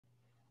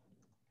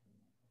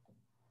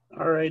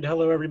All right,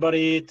 hello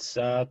everybody. It's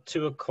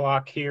 2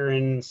 o'clock here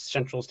in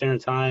Central Standard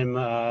Time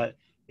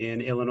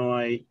in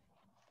Illinois,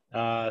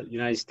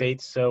 United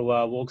States. So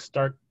we'll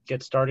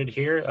get started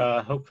here.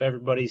 Hope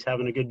everybody's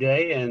having a good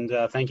day, and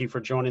thank you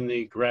for joining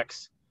the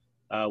GREX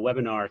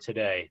webinar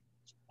today.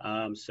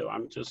 So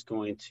I'm just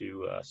going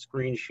to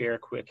screen share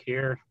quick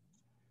here.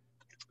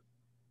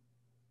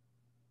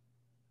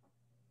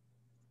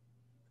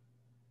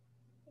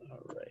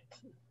 All right.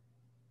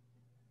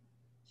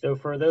 So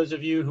for those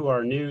of you who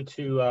are new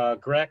to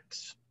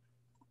GREX,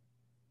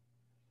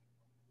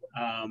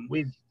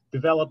 we've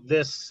developed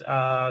this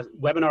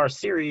webinar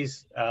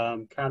series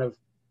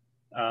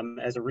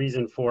as a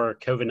reason for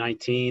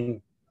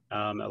COVID-19.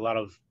 A lot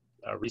of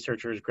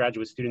researchers,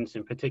 graduate students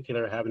in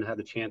particular, haven't had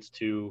the chance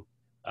to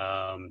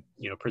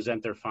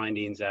present their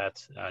findings at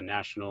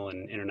national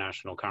and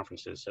international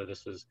conferences. So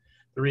this is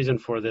the reason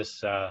for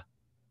this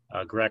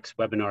GREX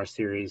webinar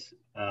series,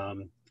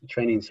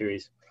 training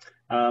series.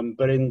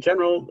 But in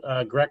general,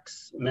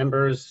 GREX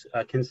members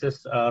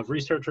consist of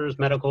researchers,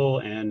 medical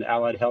and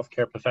allied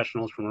healthcare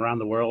professionals from around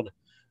the world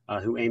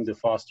who aim to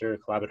foster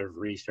collaborative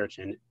research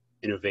and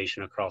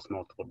innovation across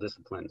multiple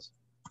disciplines.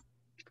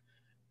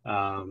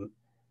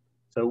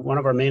 So one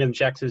of our main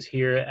objectives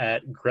here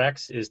at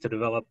GREX is to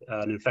develop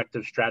an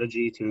effective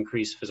strategy to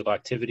increase physical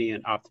activity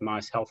and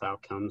optimize health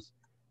outcomes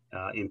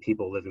in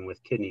people living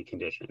with kidney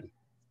condition.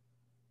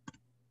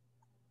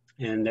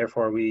 And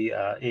therefore, we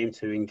aim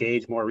to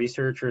engage more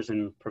researchers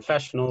and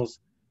professionals,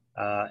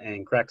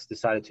 and GREX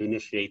decided to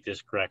initiate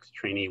this GREX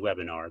trainee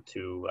webinar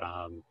to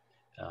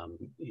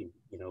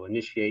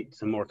initiate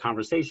some more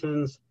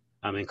conversations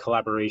and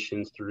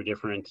collaborations through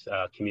different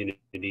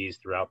communities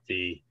throughout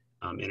the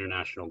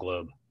international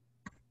globe.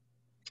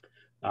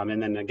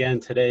 And then again,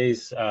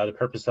 the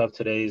purpose of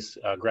today's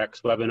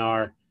GREX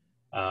webinar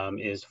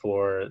is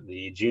for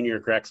the junior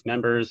GREX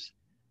members,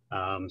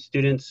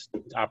 students,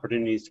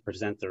 opportunities to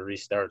present their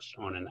research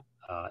on an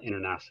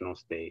international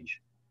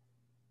stage.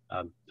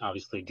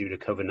 Obviously, due to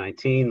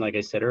COVID-19, like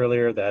I said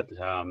earlier, that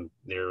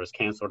there was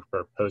canceled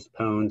or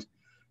postponed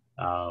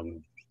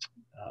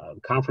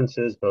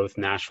conferences, both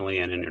nationally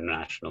and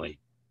internationally.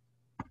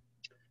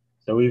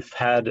 So we've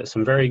had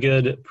some very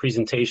good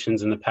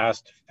presentations in the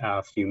past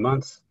few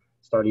months,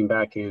 starting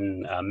back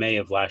in May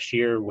of last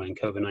year when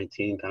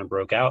COVID-19 kind of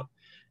broke out.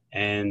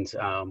 And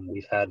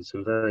we've had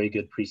some very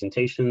good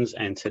presentations,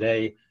 and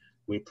today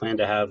we plan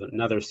to have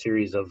another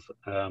series of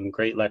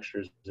great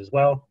lectures as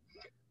well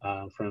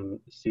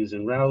from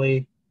Susan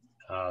Rowley,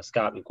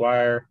 Scott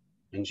McGuire,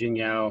 and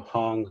Jingyao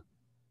Hong.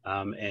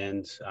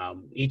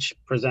 Each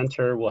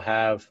presenter will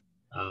have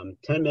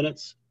 10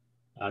 minutes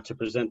to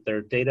present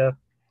their data,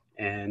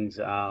 and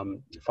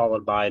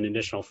followed by an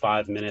additional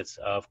 5 minutes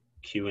of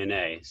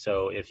Q&A.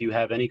 So if you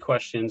have any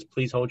questions,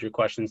 please hold your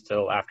questions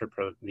till after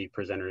the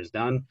presenter is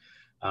done.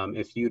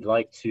 If you'd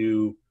like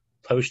to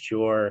post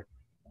your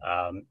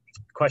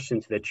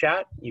question to the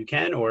chat, you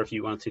can, or if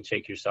you want to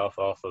take yourself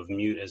off of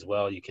mute as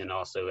well, you can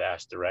also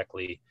ask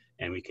directly,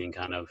 and we can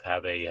kind of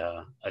have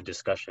a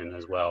discussion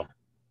as well.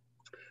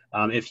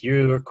 If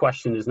your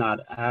question is not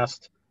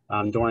asked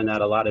during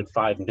that allotted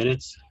 5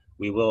 minutes,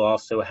 we will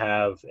also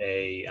have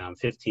a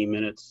 15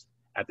 minutes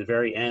at the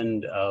very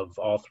end of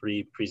all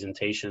 3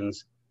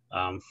 presentations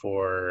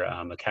for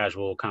a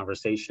casual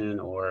conversation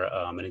or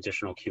an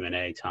additional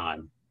Q&A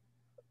time.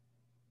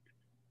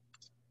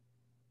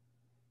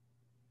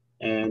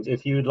 And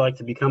if you'd like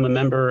to become a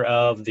member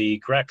of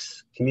the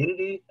GREX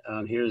community,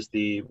 here's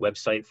the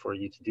website for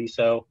you to do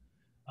so.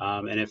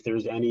 And if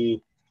there's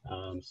any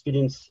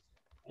students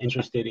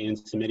interested in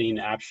submitting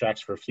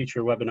abstracts for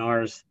future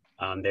webinars,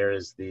 there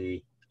is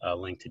the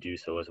link to do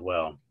so as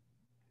well.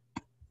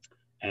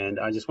 And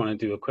I just want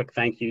to do a quick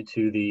thank you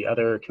to the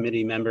other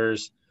committee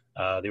members,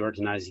 the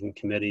organizing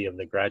committee of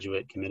the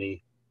graduate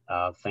committee.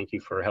 Thank you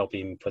for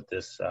helping put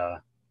this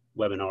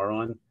webinar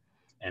on.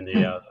 And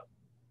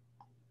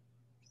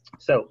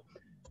so,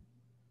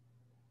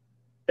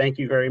 thank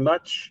you very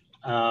much.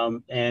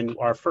 And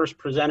our first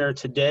presenter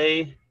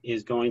today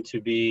is going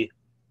to be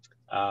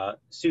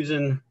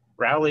Susan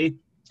Rowley.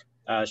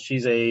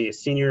 She's a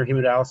senior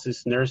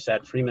hemodialysis nurse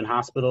at Freeman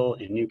Hospital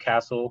in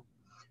Newcastle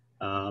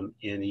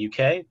in the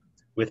UK,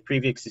 with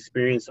previous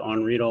experience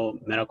on renal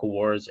medical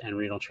wards and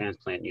renal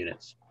transplant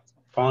units.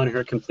 Following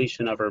her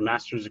completion of her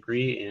master's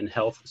degree in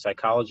health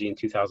psychology in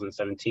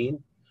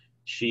 2017,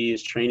 she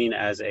is training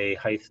as a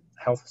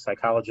health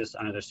psychologist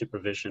under the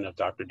supervision of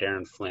Dr.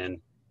 Darren Flynn,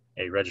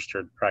 a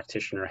registered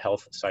practitioner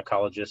health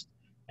psychologist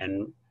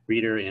and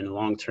reader in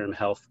long-term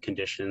health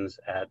conditions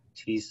at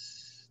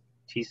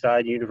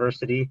Teesside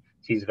University,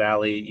 Tees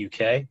Valley,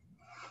 UK.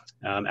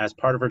 As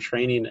part of her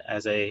training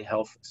as a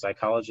health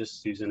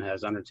psychologist, Susan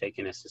has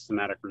undertaken a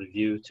systematic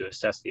review to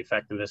assess the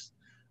effectiveness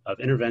of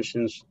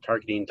interventions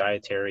targeting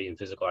dietary and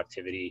physical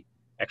activity,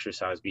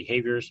 exercise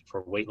behaviors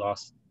for weight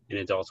loss in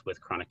adults with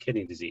chronic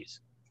kidney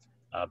disease.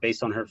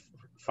 Based on her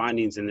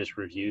findings in this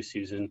review,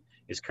 Susan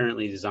is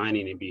currently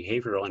designing a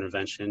behavioral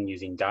intervention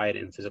using diet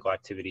and physical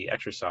activity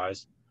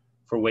exercise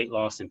for weight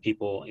loss in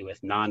people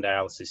with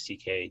non-dialysis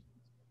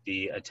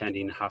the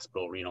attending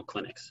hospital renal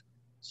clinics.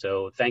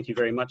 So thank you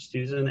very much,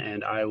 Susan,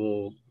 and I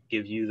will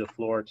give you the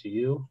floor to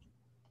you.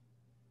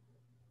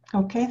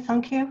 Okay,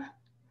 thank you.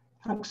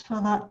 Thanks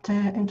for that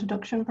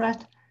introduction,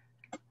 Brett.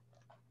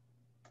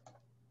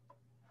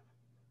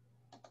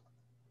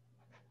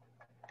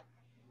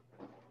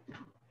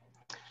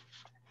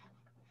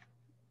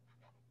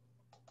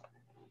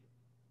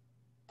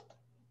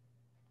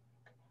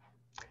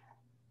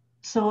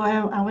 So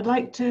I would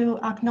like to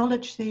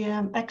acknowledge the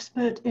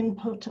expert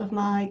input of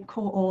my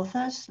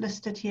co-authors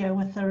listed here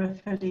with their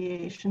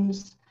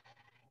affiliations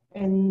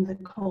in the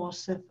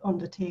course of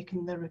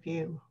undertaking the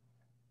review.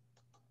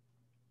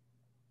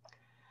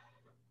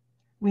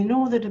 We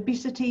know that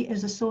obesity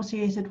is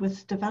associated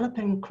with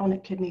developing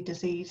chronic kidney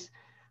disease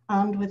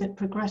and with it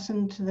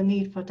progressing to the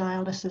need for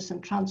dialysis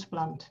and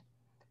transplant.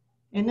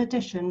 In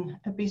addition,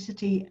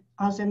 obesity,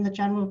 as in the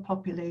general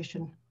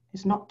population,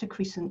 is not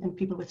decreasing in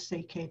people with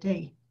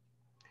CKD.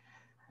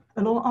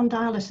 Although on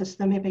dialysis,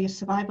 there may be a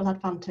survival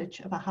advantage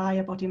of a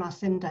higher body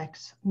mass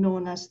index,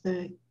 known as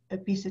the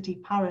obesity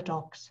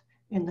paradox,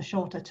 in the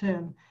shorter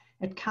term,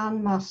 it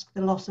can mask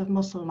the loss of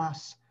muscle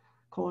mass,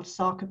 called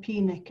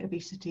sarcopenic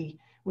obesity,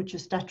 which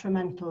is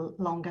detrimental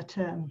longer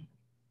term.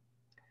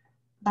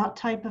 That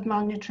type of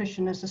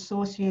malnutrition is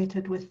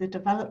associated with the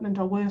development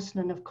or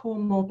worsening of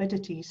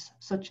comorbidities,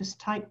 such as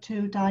type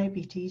 2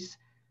 diabetes,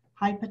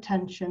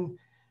 hypertension,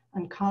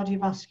 and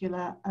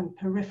cardiovascular and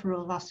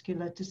peripheral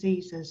vascular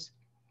diseases,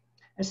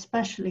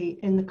 especially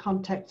in the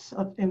context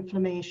of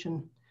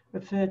inflammation,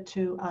 referred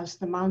to as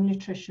the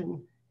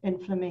malnutrition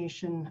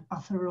inflammation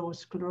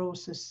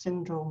atherosclerosis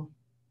syndrome.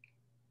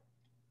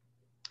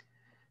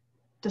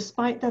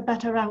 Despite their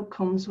better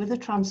outcomes with a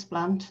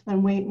transplant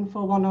than waiting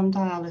for one on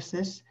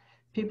dialysis,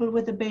 people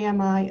with a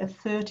BMI of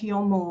 30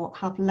 or more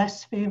have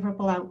less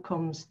favourable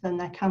outcomes than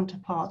their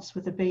counterparts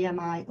with a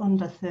BMI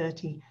under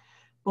 30,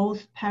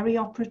 both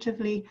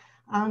perioperatively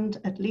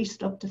and at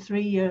least up to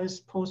 3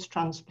 years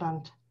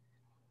post-transplant.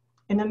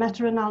 In a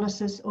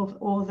meta-analysis of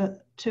over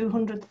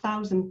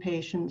 200,000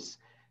 patients,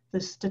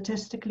 the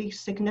statistically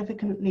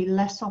significantly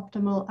less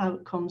optimal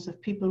outcomes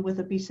of people with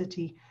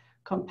obesity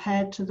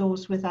compared to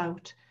those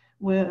without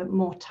were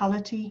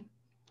mortality,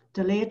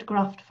 delayed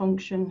graft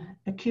function,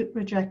 acute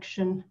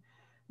rejection,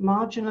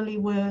 marginally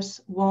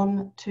worse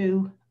 1,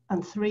 2,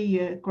 and 3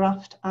 year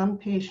graft and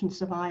patient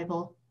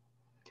survival,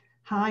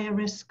 higher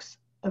risks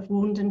of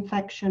wound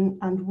infection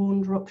and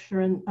wound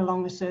rupturing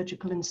along a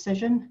surgical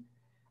incision,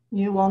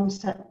 new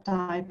onset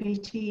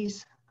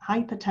diabetes,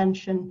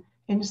 hypertension,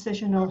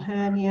 incisional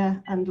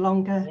hernia, and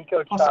longer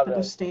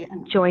hospital stay.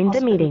 Join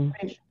the meeting.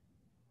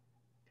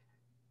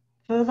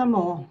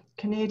 Furthermore,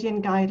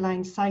 Canadian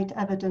guidelines cite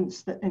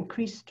evidence that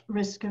increased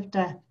risk of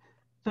death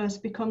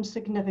first becomes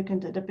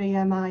significant at a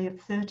BMI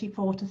of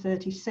 34 to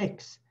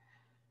 36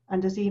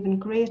 and is even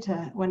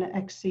greater when it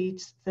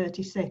exceeds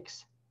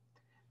 36.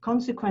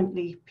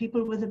 Consequently,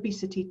 people with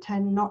obesity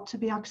tend not to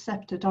be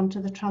accepted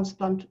onto the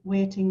transplant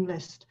waiting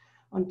list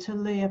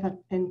until they have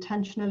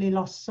intentionally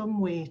lost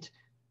some weight,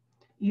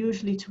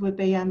 usually to a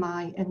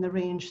BMI in the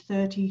range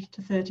 30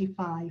 to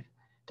 35,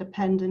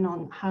 depending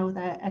on how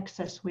their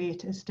excess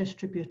weight is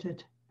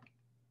distributed.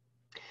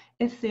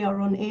 If they are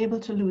unable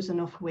to lose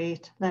enough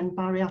weight, then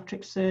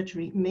bariatric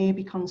surgery may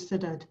be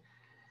considered,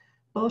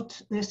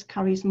 but this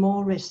carries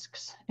more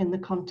risks in the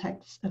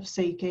context of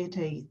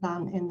CKD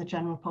than in the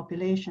general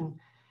population.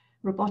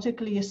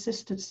 Robotically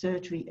assisted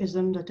surgery is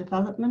under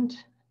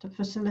development to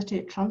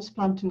facilitate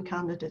transplanting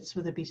candidates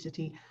with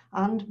obesity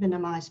and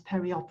minimize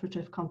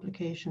perioperative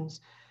complications,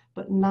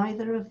 but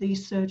neither of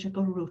these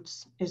surgical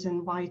routes is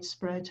in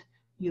widespread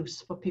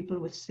use for people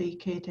with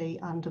CKD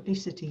and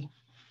obesity.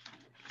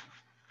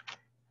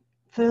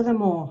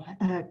 Furthermore,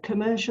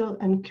 commercial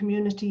and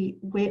community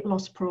weight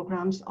loss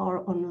programs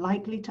are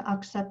unlikely to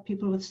accept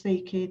people with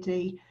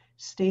CKD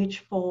stage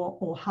 4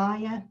 or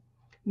higher,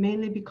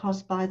 mainly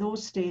because by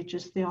those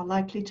stages they are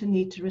likely to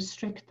need to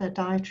restrict their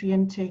dietary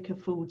intake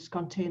of foods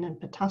containing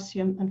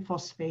potassium and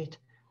phosphate,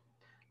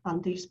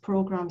 and these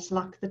programs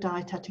lack the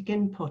dietetic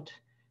input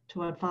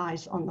to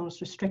advise on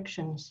those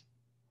restrictions.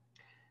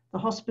 The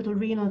hospital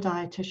renal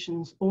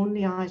dietitians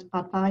only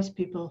advise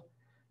people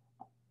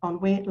on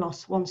weight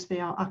loss once they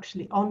are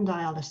actually on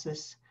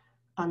dialysis,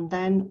 and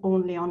then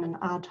only on an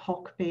ad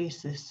hoc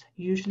basis,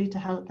 usually to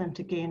help them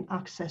to gain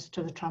access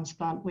to the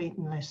transplant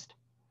waiting list.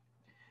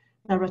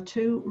 There are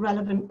 2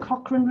 relevant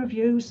Cochrane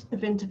reviews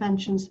of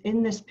interventions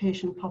in this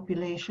patient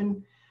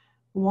population,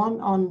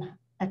 one on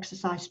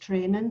exercise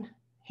training,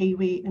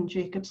 Hewe and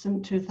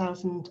Jacobson,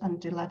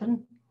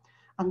 2011,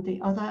 and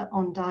the other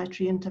on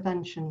dietary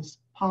interventions,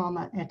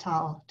 Palmer et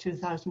al.,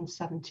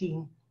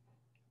 2017.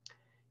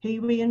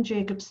 Hewe and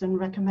Jacobson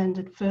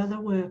recommended further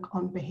work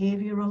on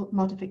behavioural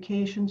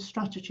modification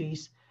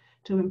strategies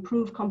to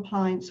improve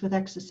compliance with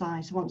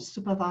exercise once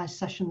supervised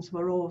sessions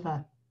were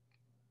over.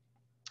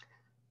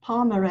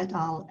 Palmer et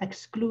al.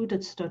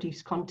 Excluded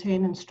studies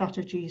containing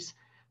strategies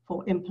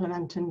for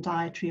implementing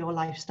dietary or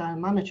lifestyle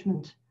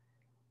management.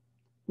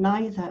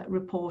 neither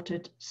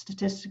reported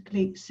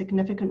statistically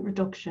significant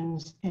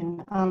reductions in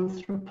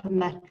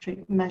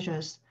anthropometric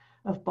measures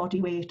of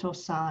body weight or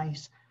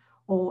size,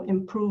 or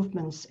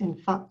improvements in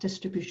fat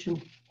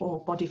distribution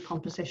or body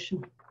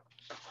composition.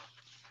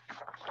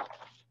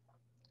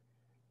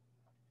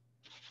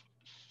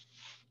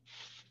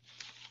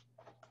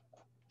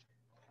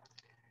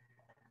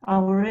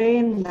 Our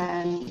aim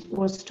then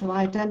was to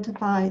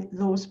identify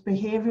those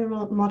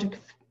behavioural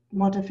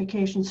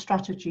modification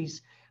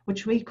strategies,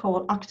 which we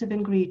call active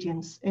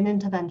ingredients in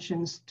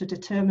interventions, to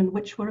determine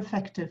which were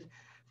effective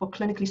for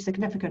clinically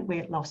significant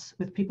weight loss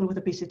with people with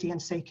obesity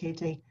and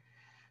CKD.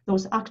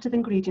 Those active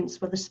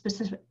ingredients were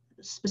the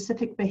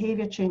specific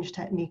behaviour change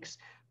techniques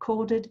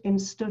coded in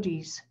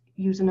studies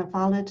using a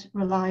valid,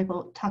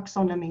 reliable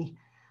taxonomy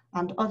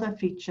and other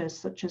features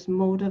such as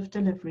mode of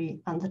delivery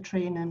and the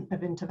training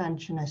of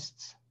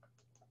interventionists.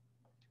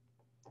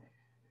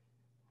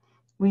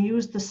 We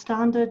used the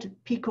standard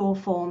PICO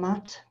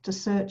format to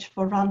search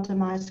for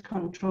randomized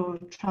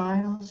controlled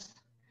trials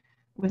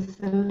with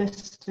the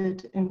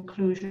listed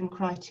inclusion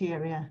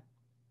criteria.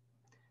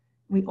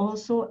 We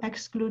also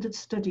excluded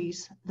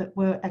studies that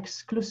were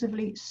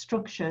exclusively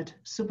structured,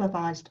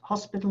 supervised,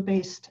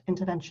 hospital-based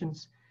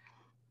interventions.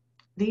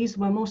 These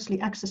were mostly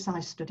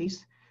exercise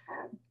studies,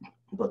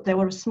 but there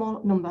were a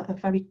small number of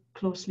very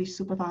closely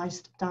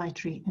supervised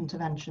dietary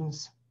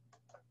interventions.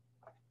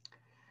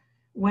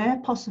 Where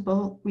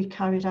possible, we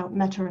carried out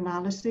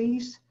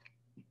meta-analyses,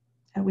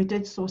 and we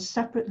did so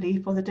separately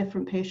for the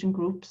different patient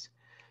groups,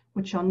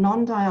 which are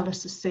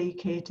non-dialysis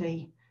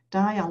CKD,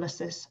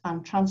 dialysis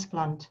and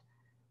transplant.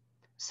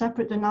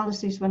 Separate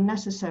analyses were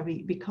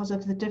necessary because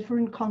of the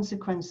different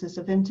consequences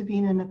of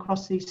intervening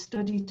across these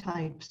study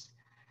types.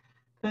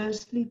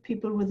 Firstly,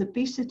 people with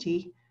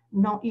obesity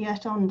not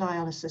yet on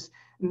dialysis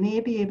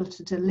may be able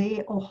to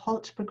delay or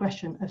halt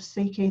progression of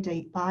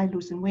CKD by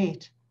losing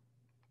weight.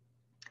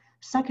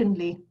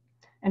 Secondly,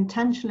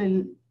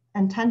 intentionally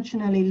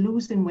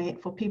losing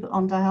weight for people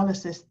on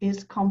dialysis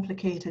is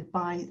complicated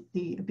by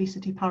the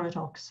obesity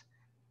paradox.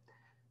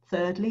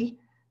 Thirdly,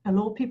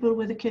 although people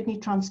with a kidney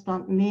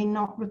transplant may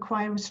not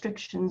require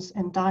restrictions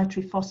in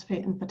dietary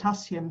phosphate and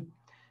potassium,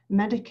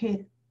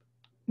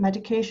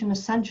 medication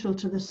essential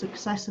to the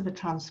success of a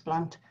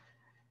transplant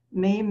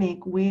may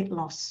make weight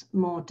loss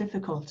more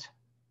difficult.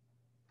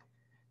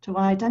 To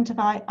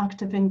identify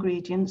active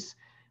ingredients,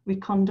 we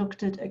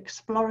conducted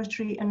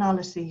exploratory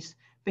analyses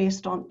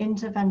based on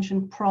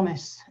intervention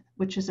promise,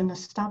 which is an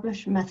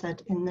established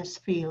method in this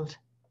field.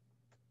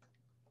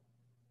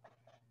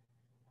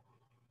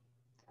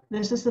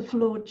 This is the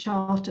flow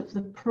chart of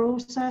the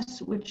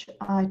process which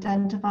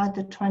identified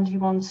the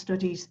 21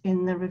 studies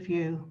in the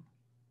review.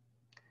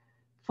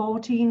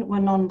 14 were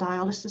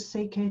non-dialysis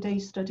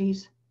CKD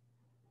studies,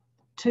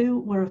 2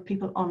 were of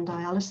people on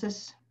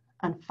dialysis,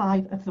 and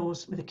 5 of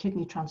those with a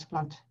kidney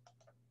transplant.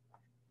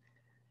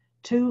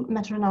 2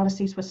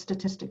 meta-analyses were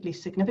statistically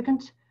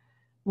significant.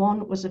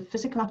 1 was of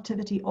physical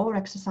activity or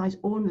exercise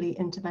only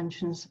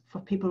interventions for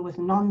people with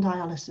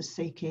non-dialysis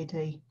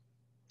CKD.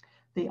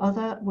 The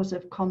other was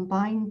of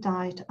combined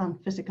diet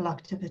and physical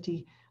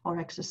activity or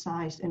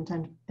exercise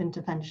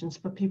interventions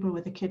for people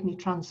with a kidney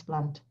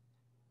transplant.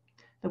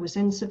 There was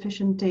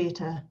insufficient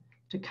data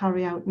to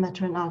carry out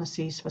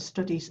meta-analyses for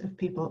studies of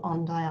people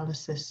on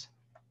dialysis.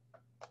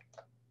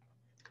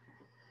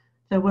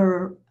 There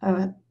were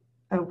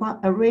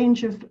a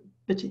range of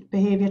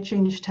behaviour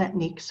change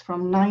techniques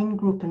from 9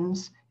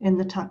 groupings in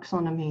the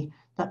taxonomy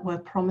that were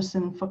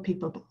promising for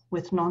people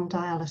with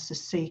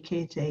non-dialysis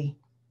CKD.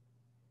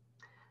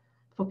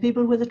 For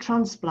people with a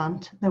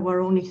transplant, there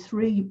were only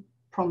 3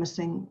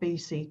 promising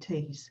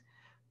BCTs: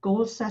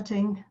 goal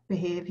setting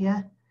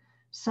behaviour,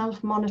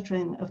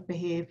 self-monitoring of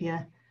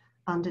behaviour,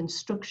 and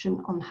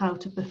instruction on how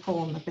to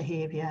perform the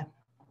behaviour.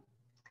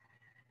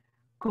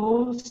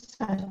 Goal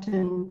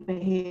setting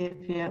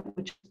behaviour,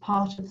 which is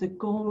part of the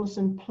goals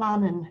and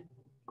planning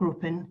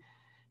grouping,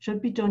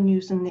 should be done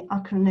using the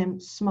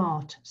acronym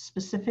SMART: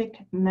 specific,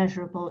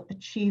 measurable,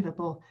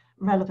 achievable,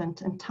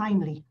 relevant and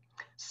timely,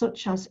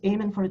 such as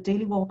aiming for a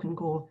daily walking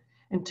goal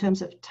in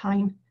terms of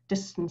time,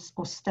 distance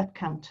or step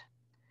count.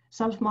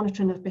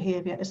 Self-monitoring of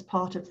behaviour is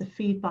part of the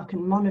feedback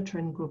and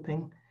monitoring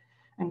grouping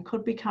and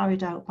could be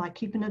carried out by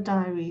keeping a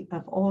diary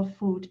of all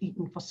food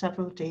eaten for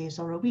several days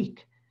or a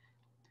week.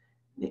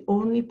 The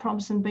only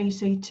promising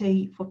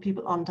BCT for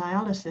people on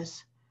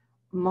dialysis,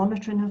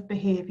 monitoring of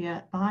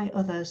behaviour by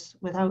others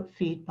without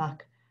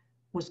feedback,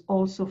 was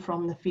also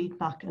from the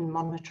feedback and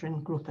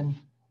monitoring grouping.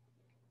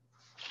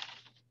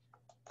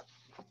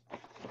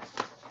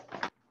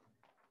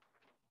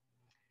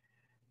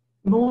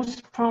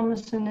 Most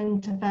promising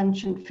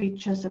intervention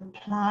features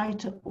apply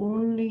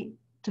only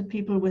to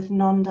people with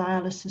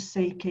non-dialysis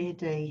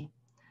CKD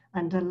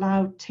and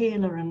allow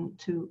tailoring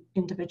to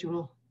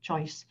individual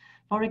choice.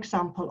 For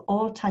example,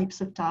 all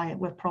types of diet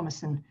were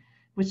promising,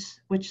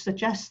 which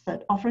suggests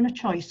that offering a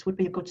choice would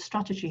be a good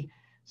strategy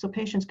so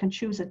patients can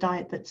choose a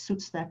diet that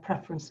suits their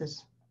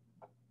preferences.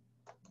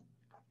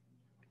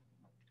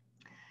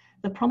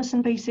 The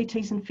promising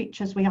BCTs and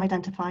features we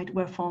identified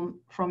were from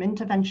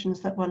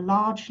interventions that were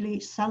largely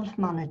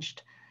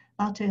self-managed.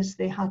 That is,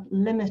 they had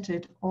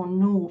limited or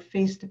no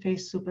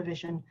face-to-face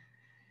supervision,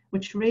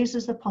 which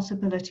raises the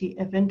possibility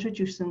of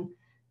introducing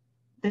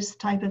this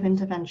type of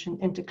intervention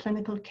into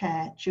clinical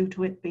care due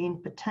to it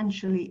being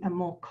potentially a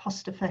more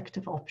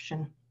cost-effective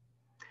option.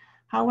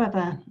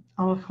 However,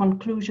 our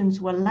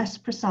conclusions were less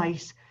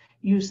precise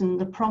using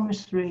the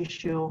promise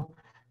ratio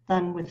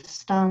than with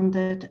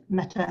standard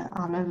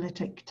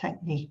meta-analytic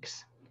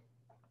techniques.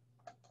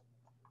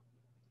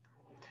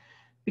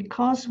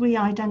 Because we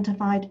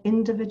identified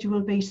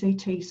individual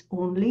BCTs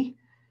only,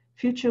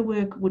 future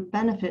work would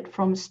benefit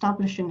from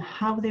establishing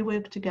how they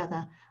work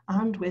together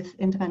and with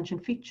intervention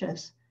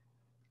features.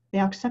 The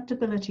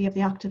acceptability of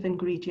the active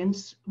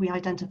ingredients we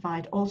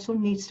identified also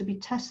needs to be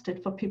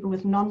tested for people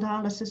with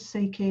non-dialysis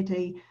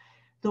CKD,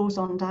 those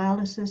on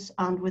dialysis,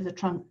 and with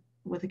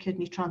a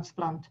kidney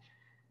transplant.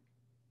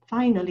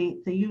 Finally,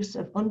 the use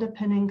of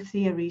underpinning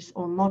theories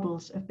or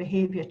models of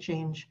behaviour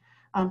change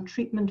and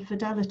treatment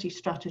fidelity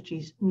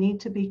strategies need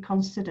to be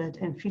considered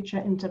in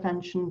future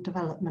intervention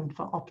development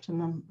for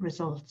optimum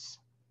results.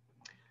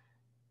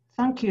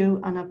 Thank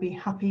you, and I'll be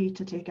happy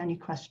to take any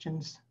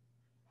questions.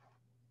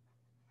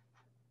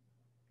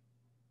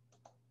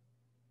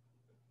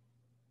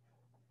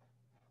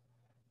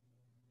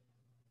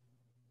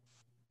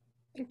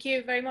 Thank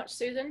you very much,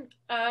 Susan.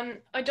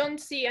 I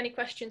don't see any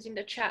questions in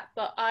the chat,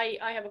 but I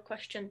have a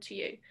question to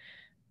you,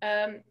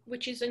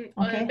 which is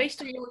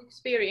based on your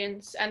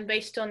experience and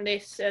based on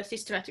this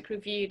systematic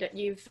review that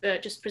you've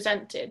just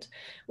presented.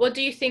 What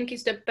do you think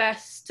is the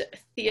best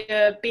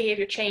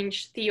behavior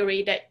change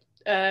theory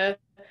that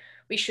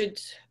we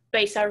should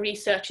base our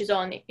researches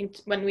on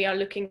when we are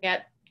looking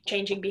at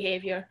changing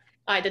behavior,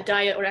 either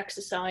diet or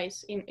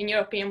exercise? In your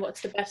opinion,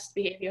 what's the best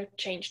behavior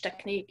change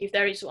technique, if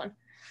there is one?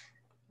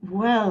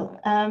 Well,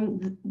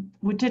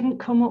 we didn't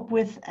come up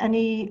with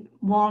any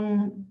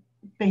one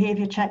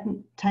behaviour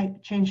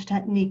change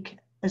technique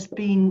as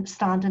being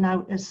standing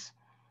out as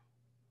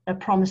a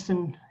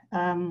promising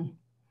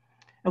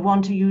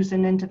one to use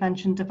in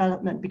intervention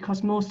development,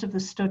 because most of the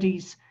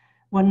studies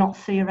were not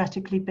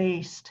theoretically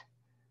based.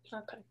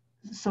 Okay.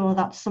 So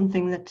that's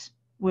something that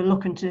we're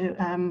looking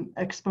to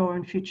explore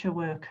in future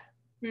work.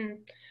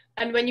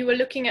 And when you were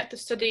looking at the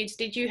studies,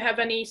 did you have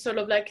any sort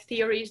of like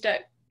theories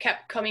that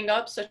kept coming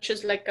up, such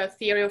as like a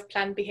theory of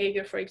planned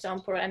behavior, for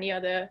example, or any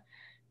other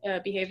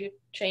behavior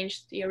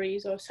change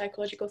theories or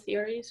psychological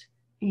theories?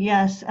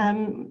 Yes,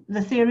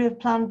 the theory of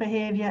planned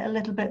behavior a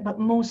little bit, but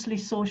mostly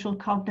social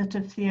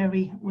cognitive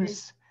theory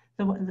was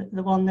the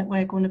one that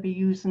we're going to be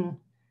using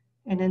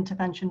in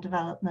intervention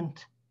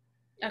development.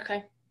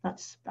 Okay.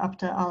 That's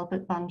after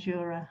Albert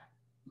Bandura,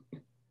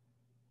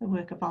 the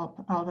work of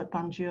Albert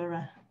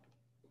Bandura.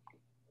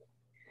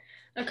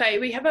 Okay,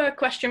 we have a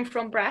question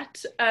from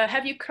Brett.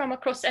 Have you come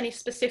across any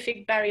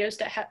specific barriers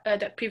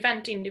that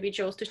prevent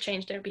individuals to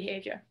change their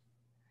behavior?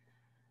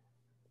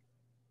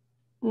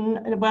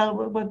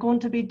 Well, we're going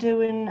to be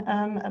doing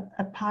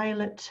a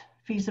pilot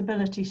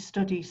feasibility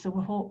study, so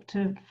we hope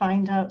to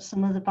find out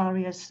some of the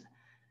barriers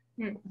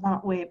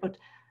that way. But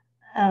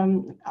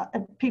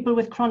people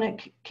with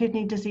chronic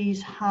kidney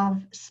disease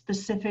have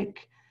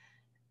specific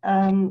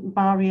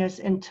barriers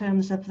in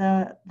terms of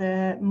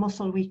their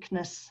muscle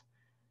weakness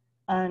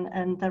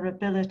and their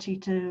ability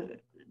to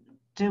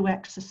do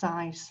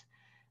exercise,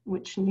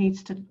 which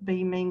needs to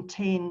be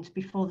maintained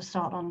before they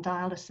start on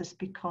dialysis,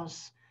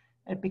 because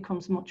it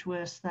becomes much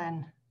worse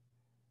then.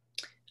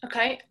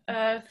 Okay,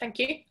 thank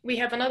you. We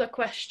have another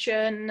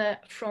question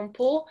from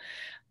Paul,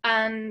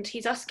 and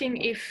he's asking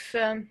if,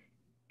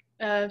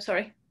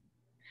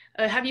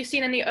 have you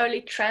seen any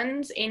early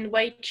trends in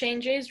weight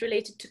changes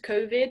related to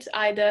COVID,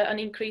 either an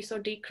increase or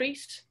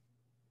decrease?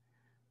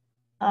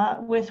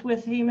 With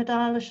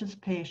hemodialysis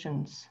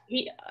patients?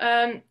 He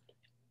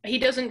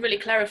doesn't really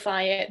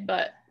clarify it,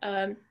 but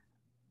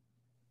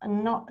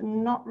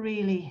not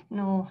really.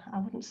 No, I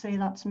wouldn't say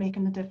that's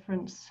making a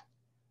difference.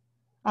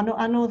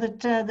 I know that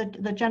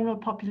the general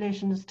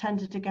population has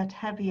tended to get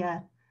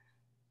heavier,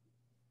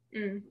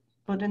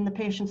 but in the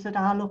patients that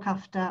I look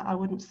after, I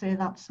wouldn't say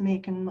that's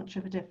making much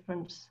of a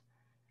difference.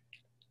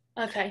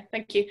 Okay,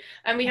 thank you.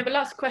 And we have a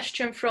last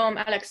question from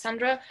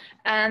Alexandra,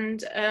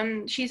 and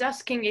she's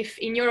asking if,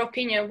 in your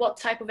opinion, what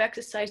type of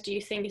exercise do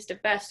you think is the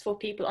best for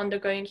people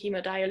undergoing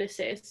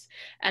hemodialysis,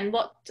 and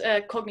what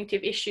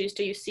cognitive issues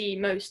do you see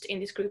most in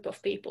this group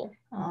of people?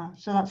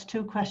 So that's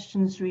two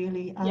questions,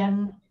 really.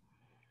 Yeah.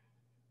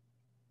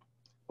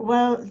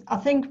 Well, I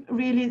think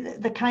really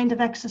the kind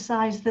of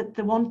exercise that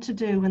they want to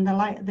do and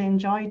they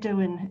enjoy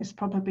doing is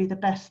probably the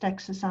best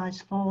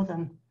exercise for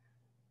them,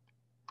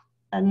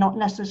 and not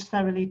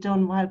necessarily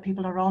done while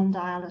people are on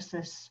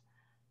dialysis.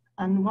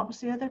 And what was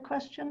the other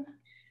question?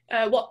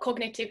 What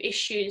cognitive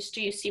issues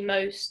do you see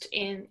most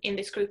in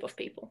this group of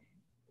people?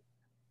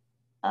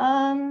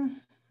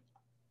 I'm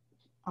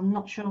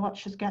not sure what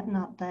she's getting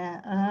at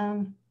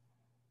there.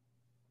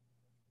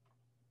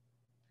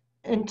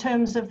 In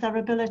terms of their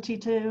ability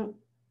to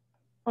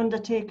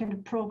undertake a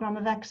program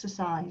of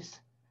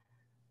exercise.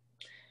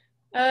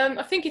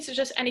 I think it's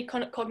just any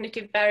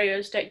cognitive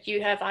barriers that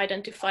you have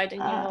identified in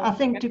your... I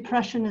think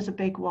depression is a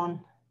big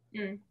one.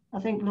 Mm. I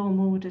think low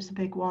mood is a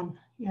big one,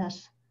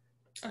 yes.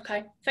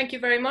 Okay, thank you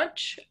very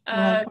much.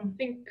 I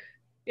think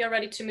we are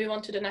ready to move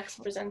on to the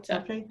next presenter.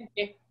 Okay. Thank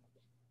you.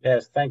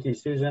 Yes, thank you,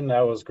 Susan. That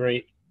was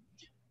great.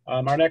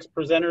 Our next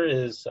presenter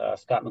is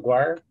Scott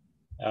McGuire.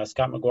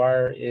 Scott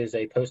McGuire is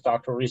a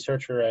postdoctoral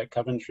researcher at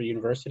Coventry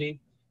University.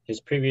 His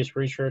previous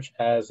research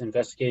has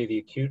investigated the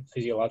acute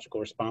physiological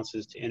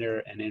responses to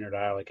inter- and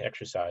intra-dialytic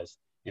exercise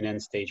in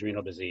end-stage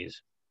renal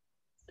disease.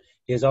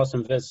 He has also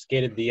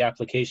investigated the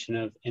application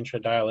of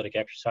intra-dialytic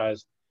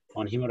exercise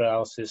on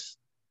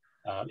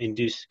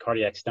hemodialysis-induced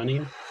cardiac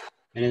stunning,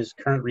 and his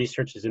current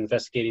research is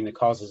investigating the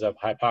causes of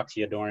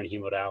hypoxia during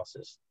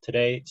hemodialysis.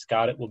 Today,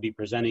 Scott will be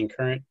presenting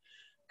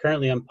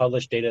currently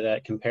unpublished data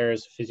that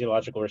compares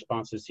physiological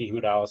responses to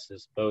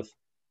hemodialysis, both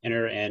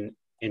inter- and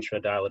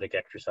intra-dialytic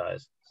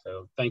exercise.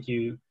 So thank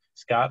you,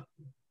 Scott.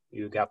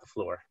 You got the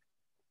floor.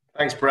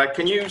 Thanks, Brett.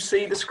 Can you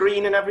see the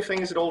screen and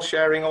everything? Is it all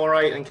sharing all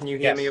right? And can you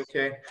hear me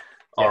okay?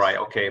 All right,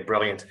 okay,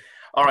 brilliant.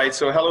 All right,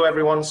 so hello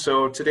everyone.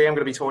 So today I'm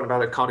going to be talking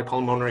about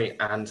cardiopulmonary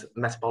and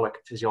metabolic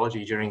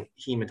physiology during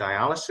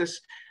hemodialysis.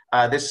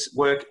 This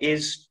work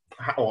is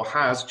or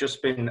has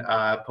just been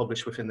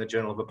published within the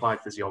Journal of Applied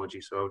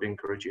Physiology, so I would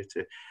encourage you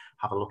to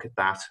have a look at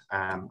that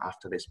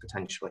after this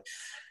potentially.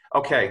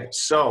 Okay,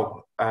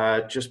 so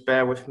just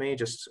bear with me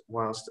just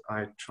whilst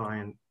I try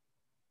and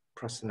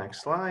press the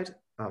next slide.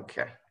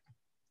 Okay.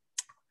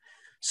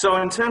 So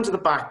in terms of the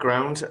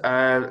background,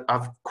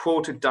 I've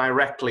quoted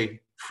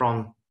directly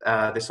from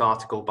this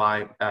article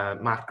by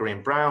Matt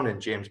Graham-Brown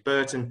and James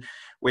Burton,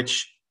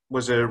 which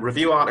was a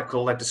review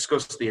article that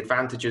discussed the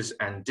advantages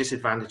and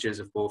disadvantages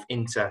of both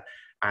inter-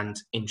 and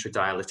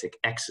intra-dialytic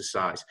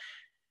exercise.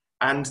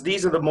 And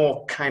these are the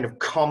more kind of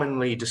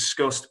commonly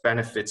discussed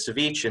benefits of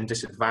each and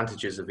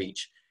disadvantages of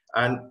each.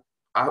 And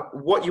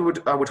what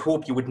I would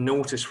hope you would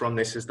notice from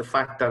this is the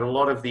fact that a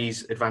lot of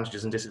these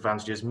advantages and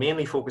disadvantages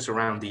mainly focus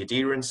around the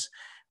adherence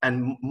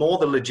and more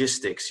the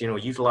logistics, you know,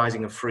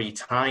 utilizing of free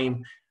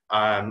time,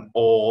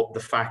 or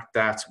the fact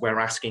that we're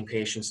asking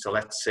patients to,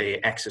 let's say,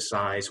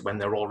 exercise when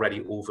they're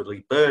already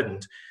overly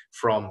burdened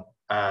from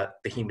the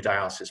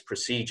hemodialysis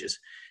procedures.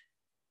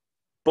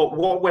 But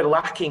what we're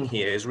lacking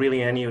here is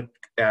really any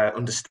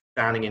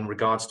understanding in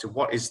regards to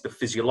what is the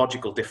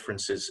physiological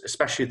differences,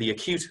 especially the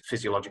acute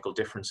physiological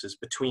differences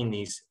between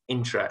these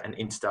intra- and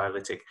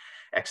interdialytic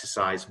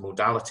exercise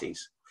modalities.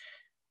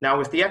 Now,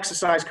 if the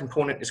exercise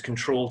component is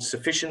controlled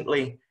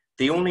sufficiently,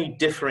 the only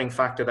differing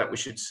factor that we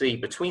should see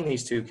between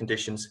these two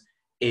conditions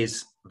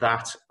is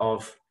that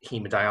of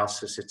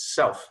hemodialysis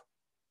itself.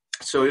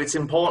 So it's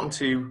important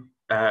to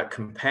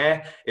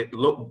compare it,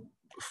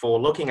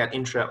 looking at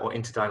intra or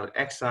interdialytic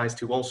exercise,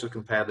 to also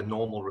compare the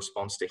normal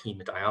response to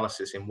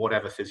hemodialysis in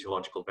whatever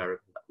physiological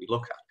variable that we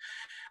look at.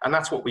 And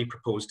that's what we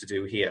propose to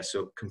do here.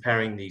 So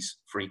comparing these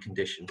three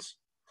conditions.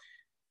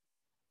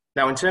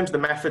 Now, in terms of the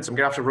methods, I'm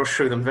going to have to rush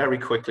through them very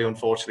quickly,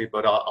 unfortunately,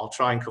 but I'll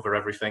try and cover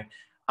everything.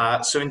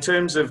 So in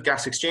terms of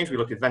gas exchange, we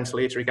look at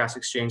ventilatory gas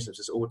exchange, such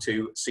as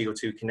O2,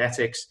 CO2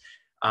 kinetics,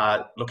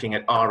 looking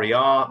at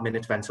RER,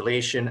 minute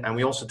ventilation, and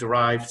we also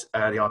derived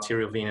the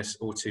arteriovenous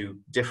O2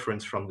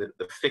 difference from the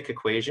Fick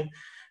equation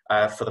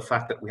for the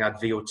fact that we had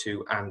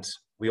VO2 and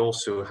we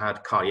also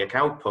had cardiac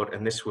output,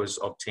 and this was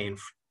obtained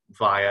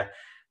via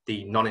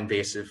the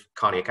non-invasive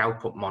cardiac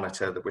output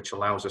monitor, which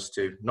allows us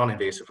to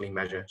non-invasively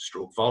measure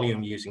stroke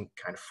volume using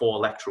kind of 4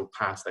 electrode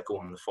pads that go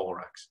on the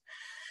thorax.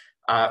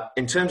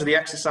 In terms of the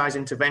exercise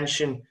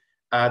intervention,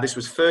 this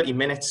was 30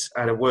 minutes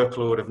at a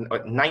workload of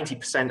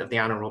 90% of the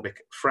anaerobic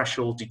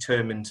threshold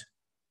determined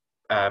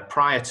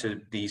prior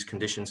to these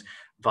conditions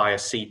via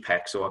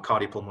CPEC, so a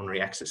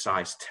cardiopulmonary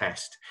exercise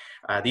test.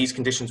 These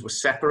conditions were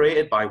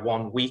separated by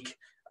 1 week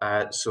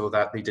so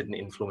that they didn't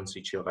influence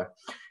each other.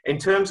 In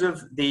terms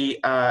of the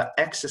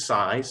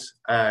exercise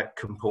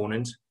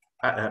component,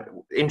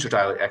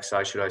 intradialytic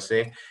exercise, should I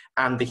say,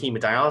 and the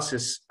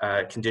hemodialysis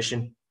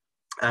condition,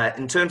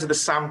 in terms of the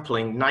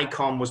sampling,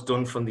 NICOM was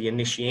done from the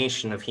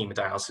initiation of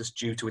hemodialysis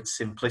due to its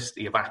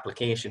simplicity of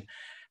application.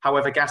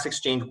 However, gas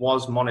exchange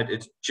was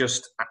monitored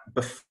just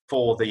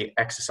before the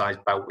exercise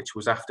bout, which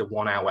was after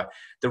 1 hour.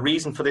 The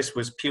reason for this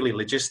was purely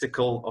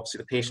logistical. Obviously,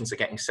 the patients are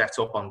getting set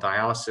up on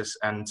dialysis,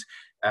 and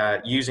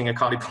using a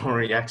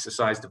cardiopulmonary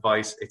exercise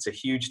device, it's a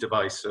huge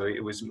device. So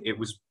it was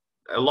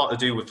a lot to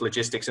do with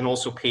logistics and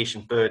also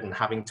patient burden,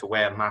 having to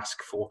wear a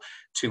mask for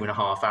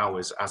 2.5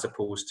 hours as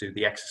opposed to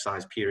the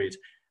exercise period,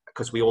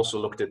 because we also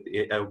looked at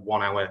a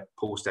 1 hour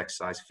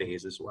post-exercise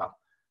phase as well.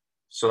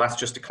 So that's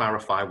just to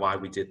clarify why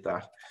we did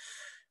that.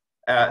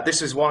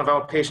 This is one of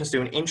our patients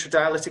doing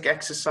intradialytic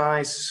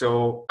exercise.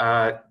 So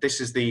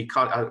this is the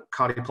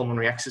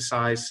cardiopulmonary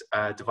exercise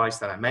device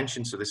that I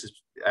mentioned. So this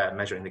is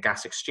measuring the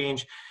gas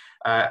exchange.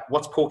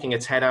 What's poking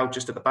its head out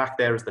just at the back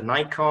there is the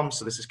NICOM.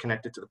 So this is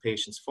connected to the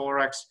patient's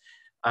thorax.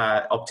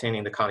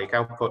 obtaining the cardiac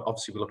output.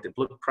 Obviously, we looked at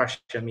blood pressure,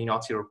 mean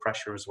arterial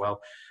pressure as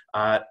well.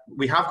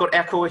 We have got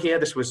echo here.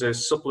 This was a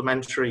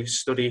supplementary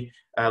study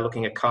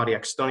looking at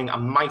cardiac stunning. I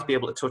might be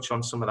able to touch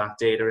on some of that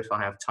data if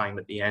I have time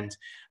at the end.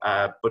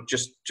 But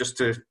just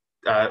to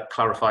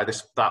clarify,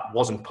 that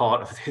wasn't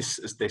part of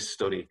this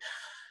study.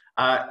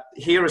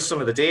 Here are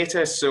some of the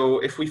data. So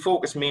if we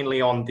focus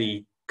mainly on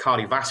the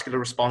cardiovascular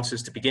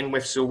responses to begin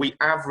with, so we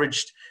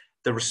averaged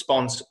the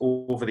response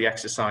over the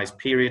exercise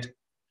period.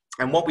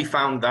 And what we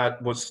found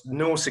that was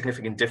no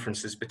significant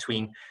differences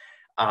between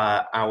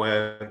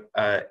our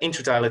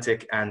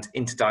intra-dialytic and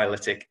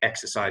interdialytic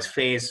exercise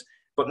phase.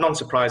 But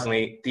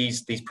non-surprisingly,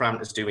 these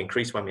parameters do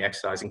increase when we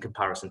exercise in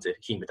comparison to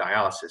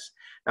hemodialysis.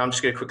 Now, I'm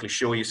just going to quickly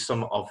show you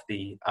some of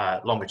the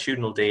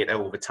longitudinal data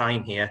over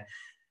time here.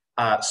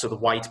 So the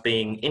white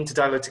being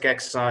interdialytic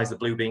exercise, the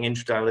blue being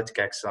intradialytic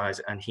exercise,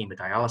 and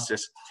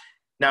hemodialysis.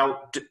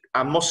 Now,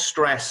 I must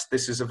stress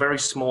this is a very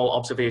small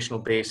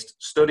observational-based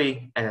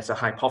study, and it's a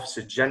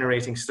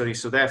hypothesis-generating study.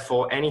 So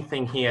therefore,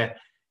 anything here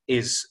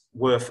is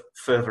worth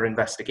further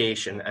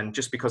investigation. And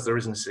just because there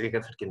isn't a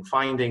significant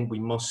finding,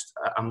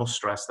 I must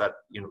stress that,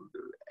 you know,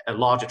 a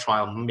larger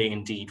trial may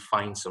indeed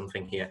find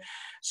something here.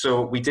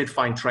 So we did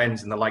find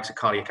trends in the likes of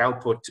cardiac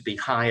output to be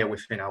higher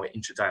within our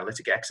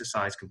intradialytic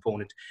exercise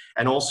component,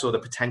 and also the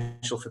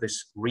potential for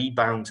this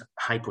rebound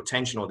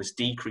hypotension or this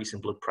decrease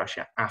in blood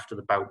pressure after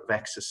the bout of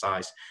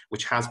exercise,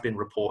 which has been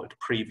reported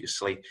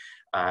previously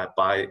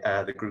by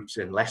the groups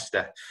in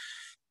Leicester.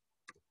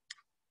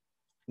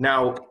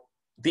 Now,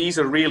 these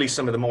are really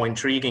some of the more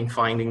intriguing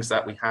findings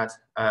that we had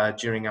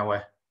during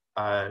our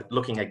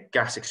looking at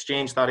gas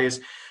exchange, that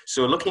is.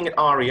 So looking at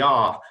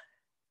RER,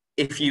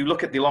 if you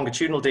look at the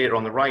longitudinal data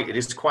on the right, it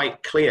is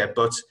quite clear,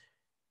 but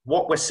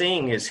what we're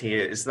seeing is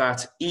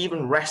that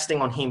even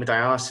resting on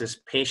hemodialysis,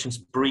 patients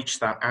breach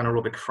that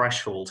anaerobic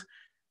threshold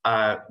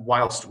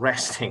whilst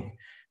resting.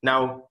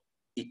 Now,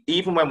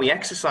 even when we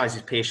exercise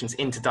these patients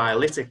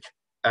interdialytic,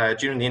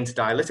 during the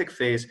interdialytic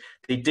phase,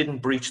 they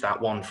didn't breach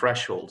that one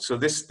threshold. So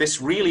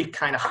this really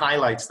kind of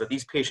highlights that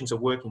these patients are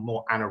working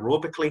more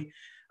anaerobically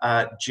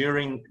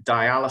during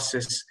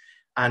dialysis,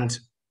 and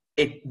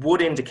it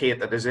would indicate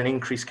that there's an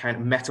increased kind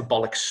of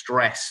metabolic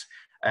stress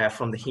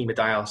from the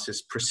hemodialysis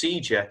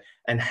procedure,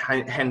 and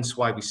hence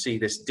why we see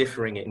this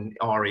differing in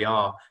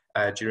RER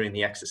during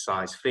the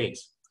exercise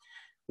phase.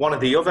 One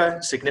of the other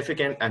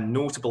significant and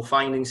notable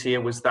findings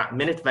here was that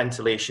minute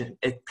ventilation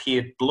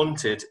appeared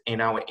blunted in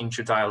our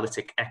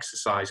intradialytic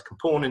exercise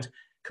component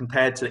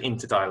compared to the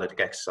interdialytic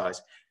exercise.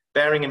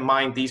 Bearing in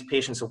mind, these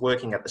patients are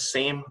working at the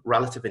same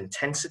relative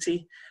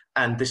intensity,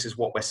 and this is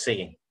what we're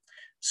seeing.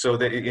 So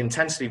the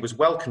intensity was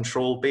well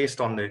controlled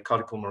based on the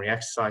cardiopulmonary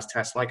exercise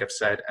test, like I've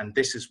said, and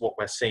this is what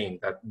we're seeing,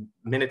 that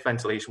minute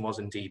ventilation was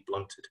indeed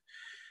blunted.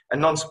 And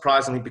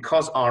non-surprisingly,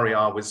 because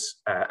RER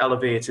was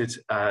elevated,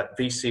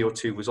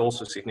 VCO2 was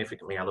also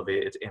significantly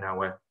elevated in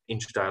our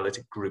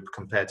intradialytic group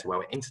compared to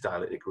our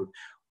interdialytic group.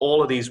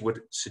 All of these would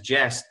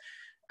suggest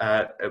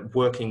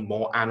working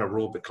more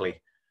anaerobically.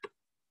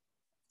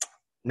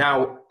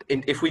 Now,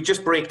 if we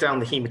just break down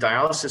the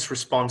hemodialysis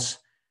response,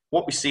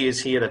 what we see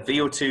is here that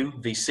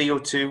VO2,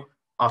 VCO2,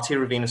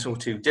 arteriovenous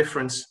O2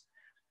 difference,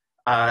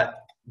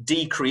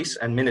 decrease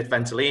and minute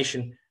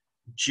ventilation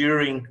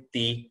during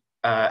the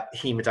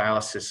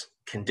hemodialysis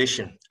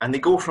condition. And they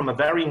go from a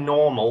very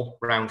normal,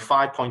 around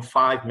 5.5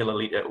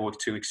 milliliter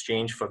O2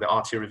 exchange for the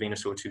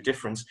arteriovenous O2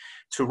 difference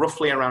to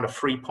roughly around a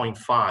 3.5.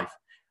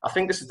 I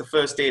think this is the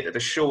first data to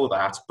show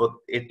that, but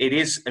it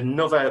is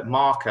another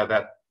marker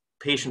that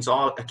patients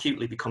are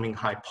acutely becoming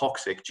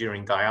hypoxic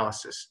during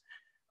dialysis.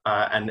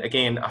 And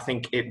again, I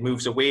think it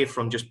moves away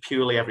from just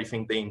purely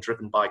everything being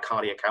driven by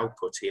cardiac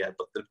output here,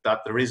 but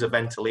that there is a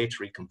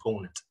ventilatory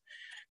component.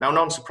 Now,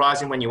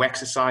 non-surprising, when you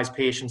exercise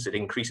patients, it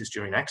increases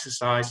during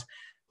exercise.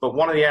 But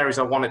one of the areas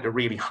I wanted to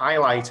really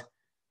highlight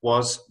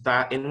was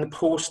that in the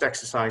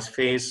post-exercise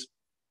phase,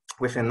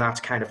 within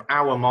that kind of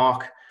hour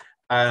mark,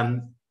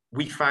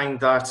 we find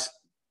that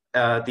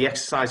the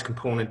exercise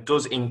component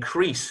does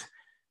increase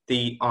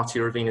the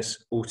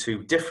arteriovenous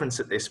O2 difference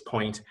at this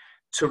point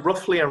to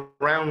roughly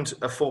around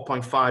a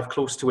 4.5,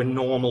 close to a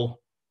normal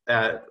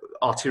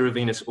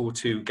arteriovenous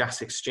O2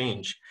 gas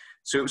exchange.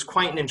 So it was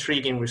quite an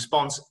intriguing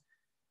response.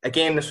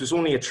 Again, this was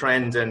only a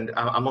trend, and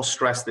I must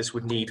stress this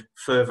would need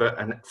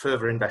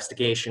further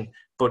investigation,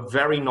 but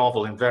very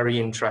novel and very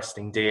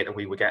interesting data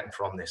we were getting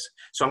from this.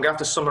 So I'm going to have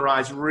to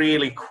summarize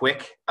really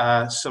quick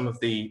some of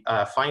the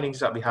findings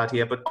that we had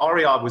here, but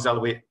RER was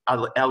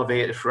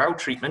elevated throughout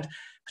treatment,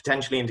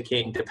 potentially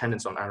indicating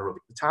dependence on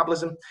anaerobic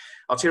metabolism.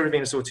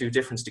 Arteriovenous O2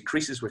 difference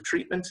decreases with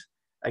treatment,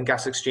 and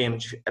gas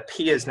exchange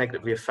appears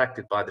negatively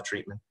affected by the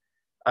treatment.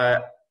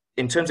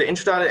 In terms of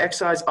intradialytic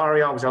exercise,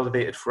 RER was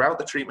elevated throughout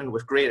the treatment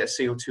with greater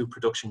CO2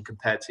 production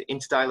compared to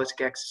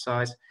interdialytic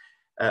exercise.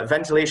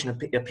 Ventilation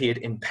appeared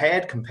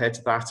impaired compared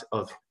to that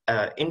of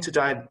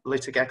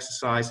interdialytic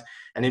exercise,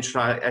 and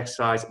intradialytic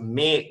exercise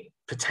may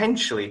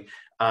potentially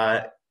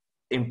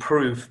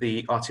improve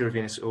the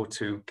arteriovenous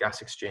O2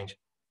 gas exchange.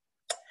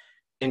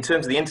 in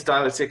terms of the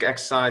intra-dialytic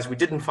exercise, we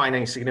didn't find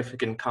any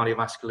significant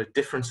cardiovascular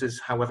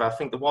differences. However, I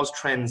think there was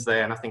trends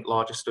there, and I think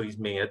larger studies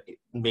may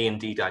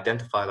indeed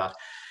identify that.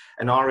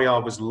 An RER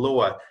was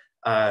lower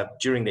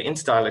during the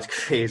intra-dialytic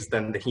phase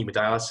than the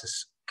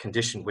hemodialysis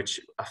condition, which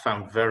I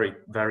found very,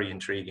 very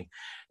intriguing.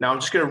 Now, I'm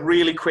just going to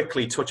really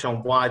quickly touch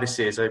on why this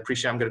is. I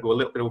appreciate I'm going to go a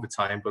little bit over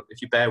time, but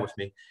if you bear with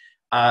me.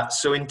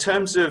 So in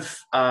terms of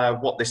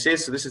what this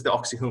is, so this is the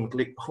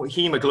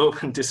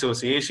oxyhemoglobin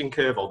dissociation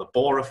curve, or the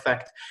Bohr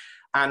effect.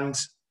 And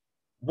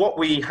what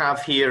we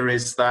have here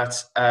is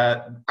that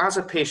as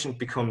a patient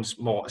becomes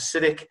more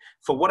acidic,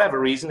 for whatever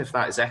reason, if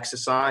that is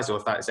exercise or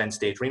if that is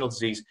end-stage renal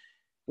disease,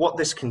 what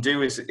this can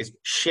do is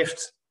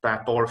shift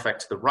that Bohr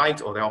effect to the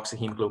right, or the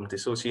oxyhemoglobin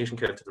dissociation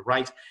curve to the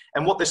right.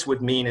 And what this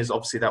would mean is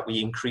obviously that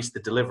we increase the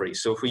delivery.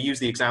 So if we use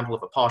the example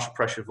of a partial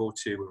pressure of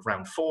O2 of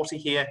around 40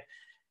 here,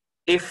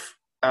 if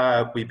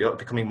we are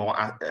becoming more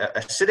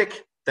acidic,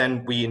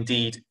 then we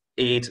indeed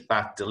aid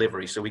that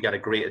delivery. So we get a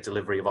greater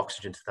delivery of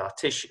oxygen to that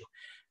tissue.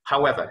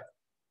 However,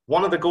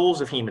 one of the goals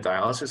of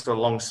hemodialysis,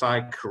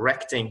 alongside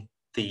correcting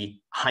the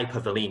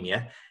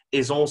hypervolemia,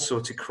 is also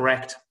to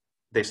correct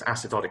this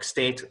acidotic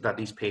state that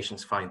these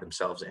patients find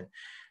themselves in,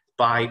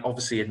 by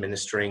obviously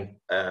administering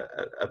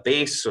a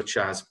base such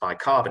as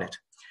bicarbonate.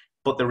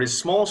 But there is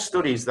small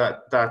studies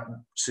that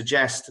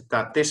suggest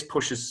that this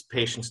pushes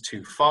patients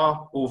too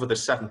far over the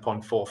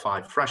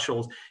 7.45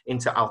 threshold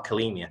into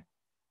alkalemia.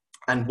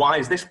 And why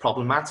is this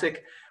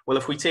problematic? Well,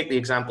 if we take the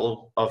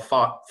example of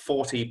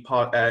 40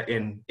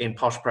 in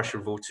partial pressure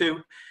of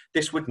O2,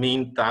 this would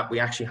mean that we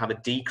actually have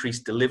a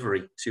decreased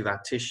delivery to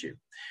that tissue.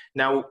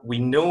 Now, we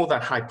know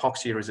that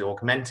hypoxia is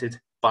augmented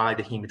by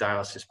the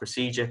hemodialysis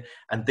procedure,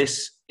 and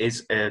this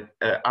is,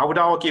 I would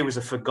argue, is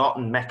a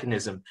forgotten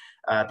mechanism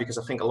because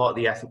I think a lot of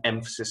the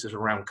emphasis is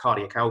around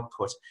cardiac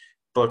output,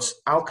 but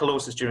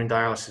alkalosis during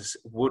dialysis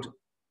would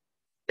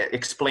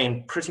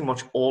explain pretty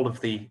much all of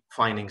the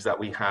findings that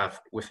we have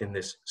within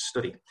this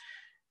study.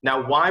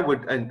 Now,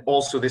 and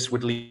also this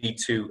would lead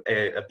to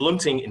a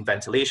blunting in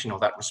ventilation, or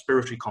that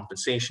respiratory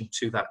compensation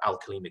to that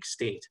alkalemic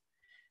state.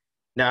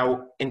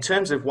 Now, in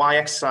terms of why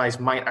exercise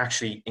might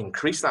actually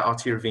increase that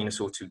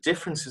arteriovenous O2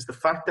 difference, is the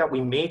fact that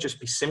we may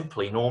just be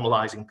simply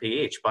normalizing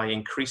pH by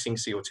increasing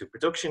CO2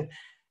 production,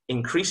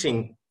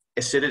 increasing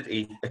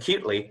acidity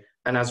acutely,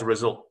 and as a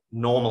result,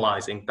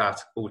 normalizing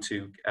that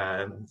O2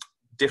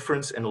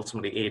 difference and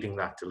ultimately aiding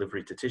that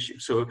delivery to tissue.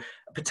 So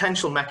a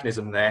potential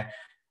mechanism there.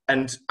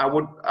 And I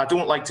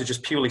don't like to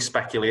just purely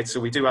speculate. So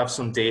we do have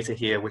some data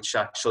here which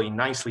actually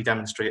nicely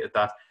demonstrated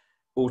that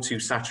O2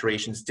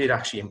 saturations did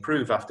actually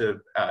improve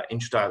after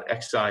intra-dialytic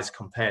exercise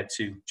compared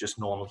to just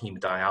normal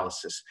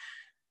hemodialysis.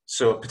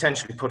 So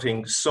potentially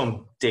putting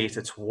some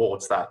data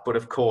towards that, but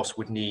of course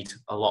would need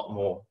a lot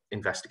more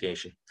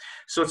investigation.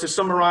 So to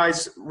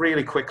summarize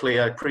really quickly,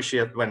 I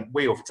appreciate I went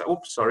way over time. Oh,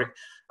 sorry.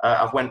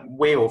 I've went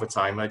way over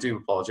time. I do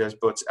apologize,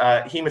 but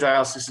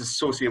hemodialysis is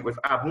associated with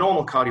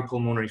abnormal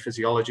cardiopulmonary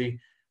physiology,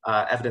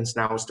 evidence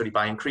now studied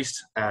by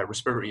increased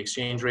respiratory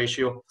exchange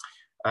ratio,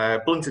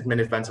 blunted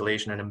minute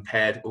ventilation, and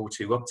impaired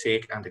O2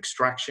 uptake and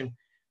extraction.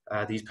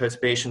 These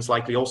perturbations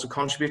likely also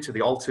contribute to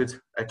the altered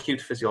acute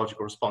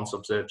physiological response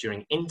observed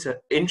during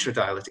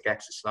intra-dialytic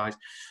exercise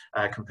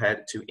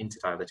compared to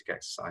interdialytic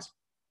exercise.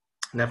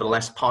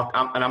 Nevertheless,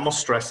 and I must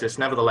stress this,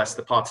 nevertheless,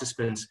 the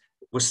participants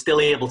were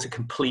still able to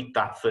complete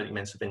that 30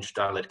 minutes of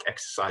intradialytic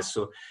exercise.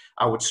 So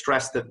I would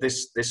stress that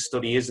this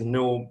study is in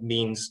no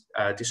means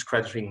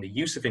discrediting the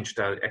use of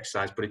intradialytic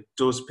exercise, but it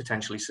does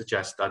potentially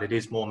suggest that it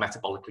is more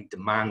metabolically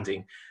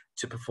demanding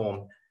to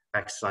perform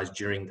exercise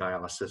during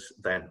dialysis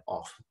than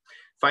off.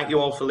 Thank you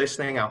all for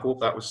listening. I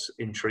hope that was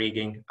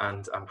intriguing,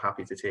 and I'm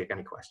happy to take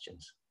any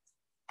questions.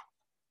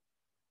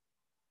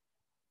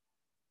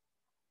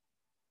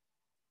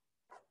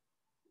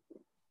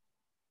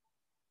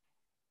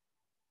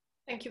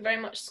 Thank you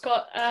very much,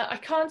 Scott. I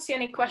can't see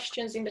any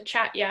questions in the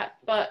chat yet,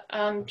 but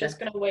I'm just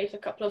going to wait a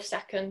couple of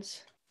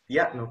seconds.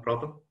 Yeah, no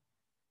problem.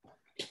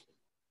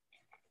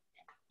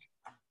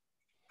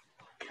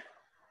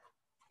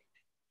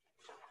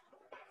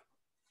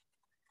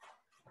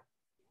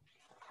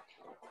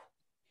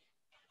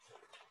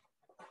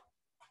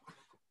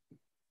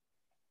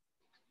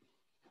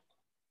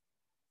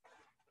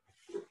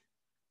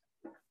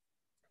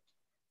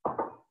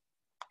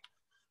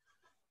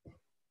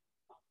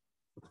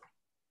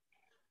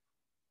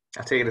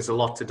 I take it there's a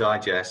lot to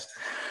digest.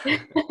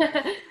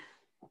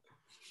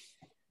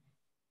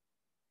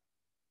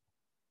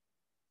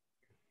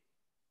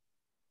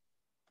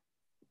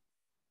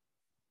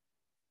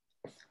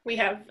 We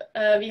have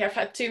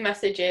had two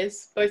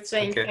messages, both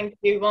saying thank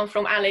you. One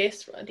from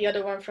Alice, the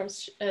other one from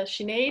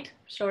Sinead.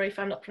 Sorry if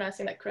I'm not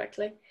pronouncing that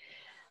correctly.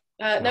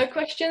 No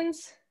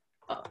questions?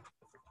 Oh.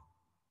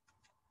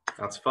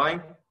 That's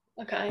fine.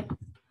 Okay.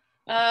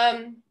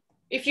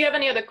 If you have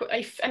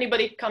if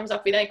anybody comes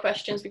up with any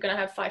questions, we're going to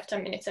have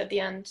 5-10 minutes at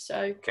the end.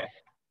 So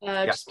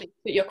just put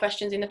your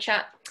questions in the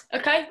chat.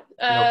 Okay.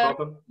 No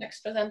problem. Next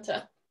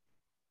presenter.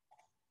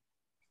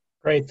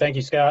 Great. Thank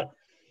you, Scott.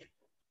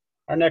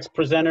 Our next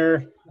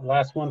presenter,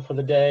 last one for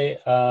the day,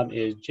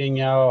 is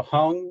Jingyao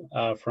Hung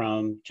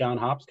from Johns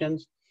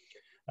Hopkins.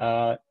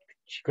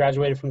 She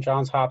graduated from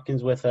Johns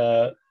Hopkins with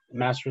a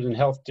master's in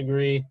health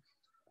degree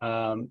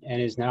and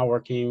is now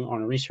working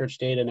on research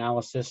data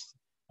analysis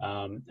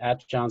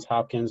at Johns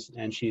Hopkins,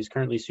 and she's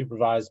currently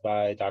supervised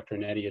by Dr.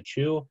 Nadia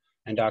Chu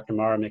and Dr.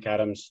 Mara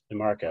McAdams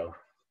DeMarco.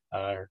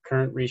 Her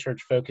current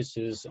research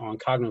focuses on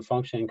cognitive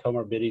function,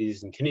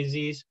 comorbidities, and kidney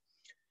disease,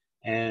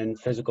 and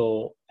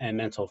physical and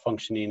mental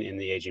functioning in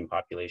the aging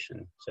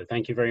population. So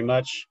thank you very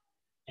much,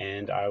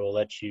 and I will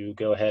let you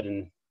go ahead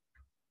and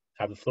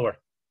have the floor.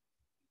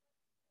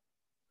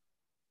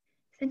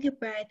 Thank you,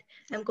 Brad.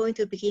 I'm going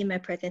to begin my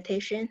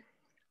presentation.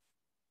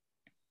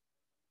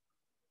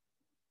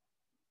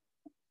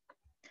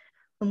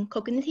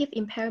 Cognitive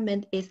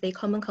impairment is a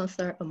common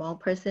concern among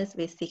persons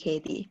with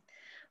CKD.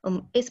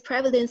 Its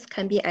prevalence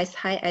can be as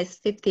high as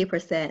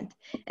 50%,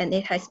 and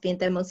it has been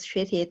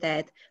demonstrated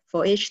that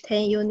for each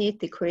 10-unit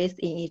decrease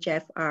in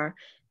eGFR,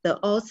 the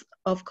odds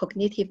of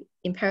cognitive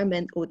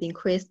impairment would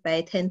increase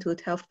by 10 to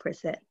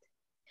 12%.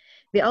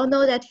 We all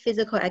know that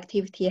physical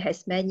activity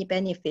has many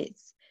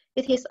benefits.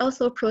 It is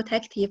also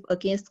protective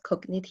against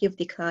cognitive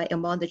decline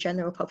among the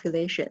general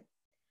population.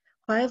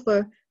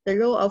 However, the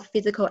role of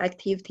physical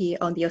activity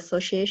on the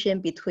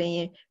association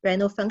between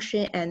renal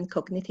function and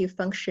cognitive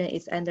function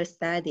is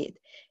understudied,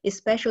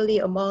 especially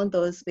among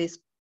those with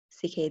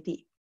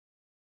CKD.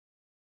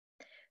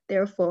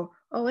 Therefore,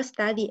 our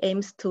study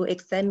aims to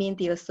examine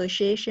the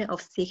association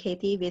of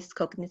CKD with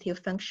cognitive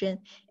function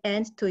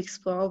and to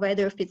explore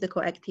whether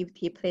physical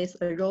activity plays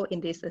a role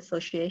in these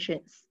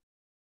associations.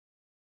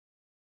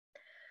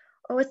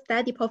 Our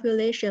study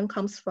population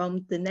comes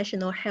from the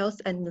National Health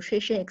and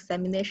Nutrition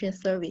Examination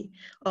Survey,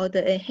 or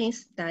the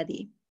ENHANCE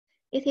study.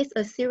 It is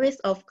a series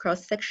of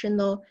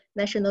cross-sectional,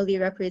 nationally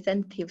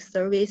representative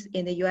surveys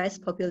in the US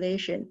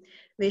population,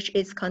 which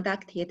is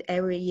conducted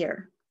every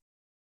year.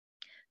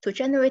 To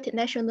generate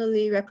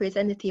nationally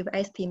representative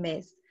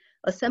estimates,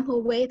 a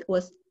sample weight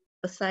was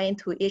assigned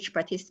to each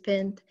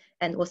participant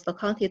and was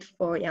accounted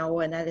for in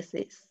our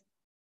analysis.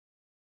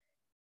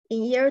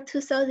 In year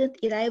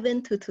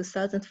 2011 to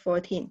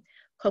 2014,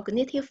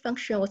 cognitive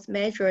function was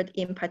measured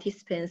in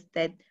participants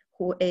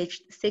who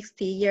aged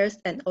 60 years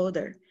and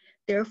older.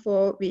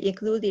 Therefore, we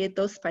included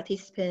those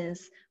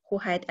participants who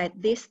had at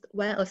least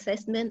one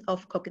assessment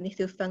of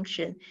cognitive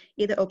function,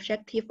 either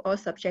objective or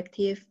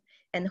subjective,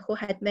 and who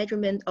had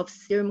measurement of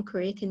serum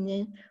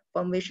creatinine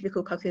from which we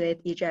could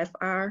calculate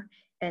eGFR,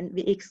 and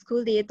we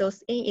excluded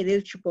those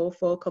ineligible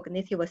for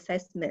cognitive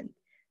assessment,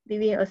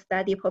 leaving a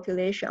study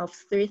population of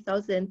 23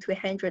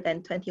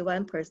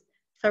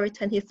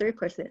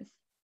 persons.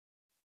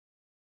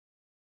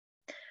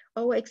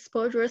 Our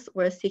exposures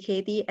were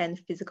CKD and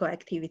physical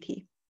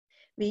activity.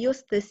 We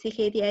used the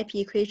CKD-IP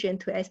equation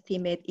to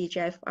estimate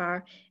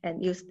eGFR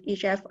and used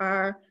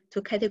eGFR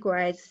to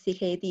categorize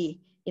CKD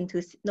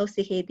into no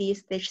CKD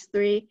stage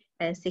 3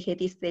 and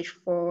CKD stage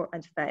 4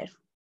 and 5.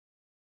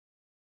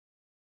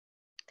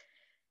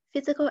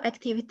 Physical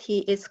activity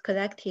is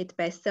collected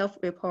by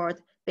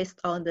self-report based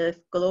on the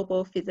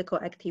Global Physical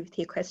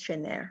Activity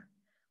Questionnaire.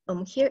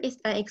 Here is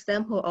an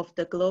example of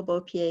the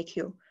global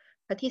PAQ.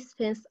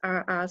 Participants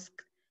are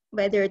asked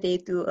whether they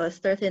do a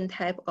certain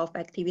type of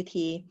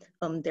activity,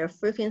 their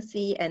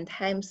frequency and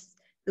times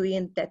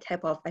doing that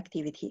type of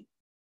activity.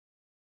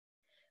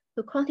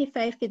 To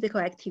quantify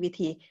physical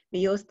activity, we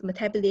used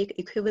metabolic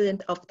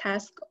equivalent of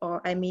task,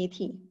 or MET.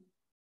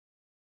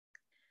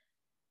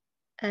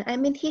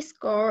 An MET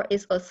score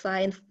is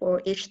assigned for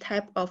each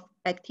type of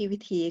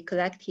activity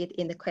collected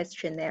in the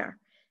questionnaire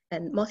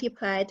and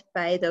multiplied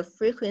by the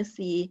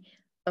frequency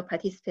a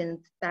participant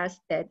does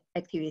that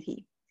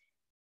activity.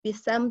 We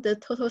sum the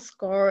total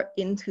score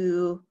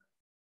into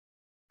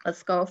a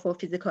score for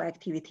physical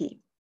activity.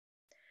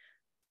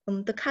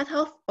 The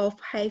cutoff of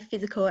high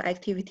physical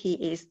activity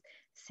is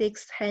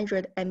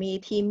 600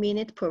 MET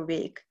minutes per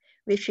week,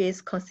 which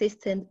is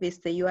consistent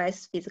with the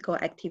US physical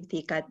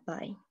activity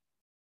guideline.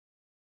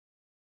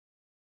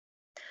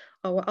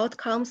 Our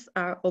outcomes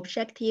are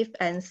objective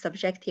and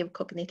subjective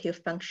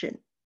cognitive function.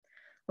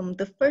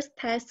 The first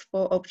test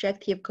for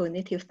objective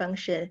cognitive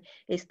function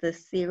is the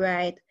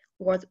CRED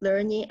word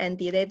learning and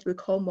delayed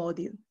recall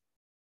module.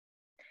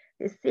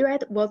 The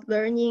CRED word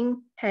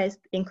learning test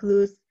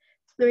includes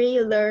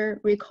 3 learn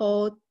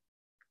recall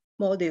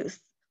modules,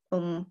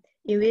 in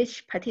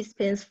which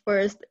participants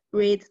first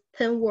read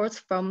 10 words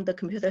from the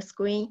computer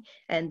screen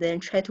and then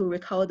try to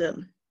recall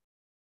them.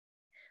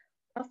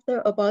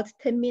 After about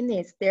 10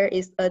 minutes, there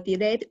is a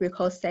delayed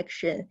recall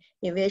section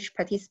in which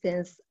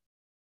participants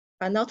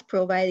are not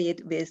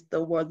provided with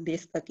the word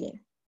list again.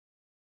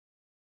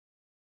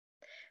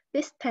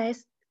 This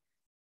test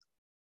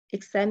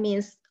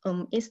examines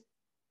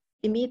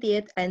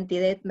immediate and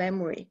delayed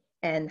memory,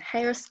 and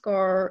higher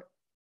score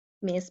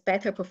means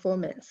better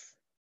performance.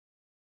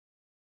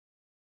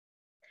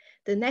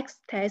 The next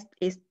test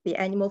is the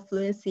animal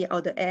fluency,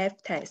 or the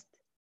AF test,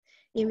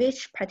 in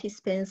which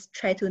participants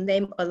try to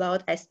name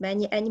aloud as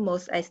many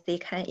animals as they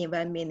can in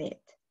 1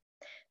 minute.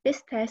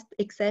 This test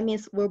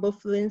examines verbal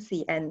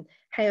fluency, and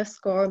higher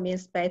score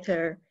means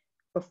better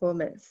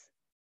performance.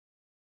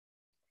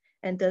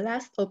 And the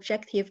last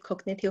objective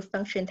cognitive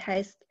function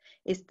test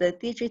is the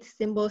digit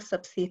symbol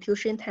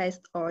substitution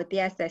test, or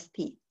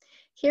DSST.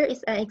 Here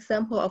is an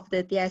example of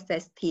the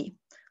DSST.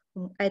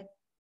 At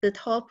the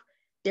top,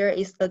 there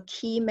is a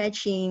key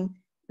matching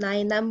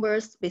 9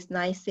 numbers with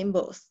 9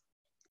 symbols.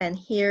 And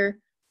here,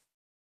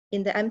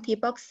 in the empty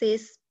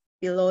boxes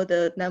below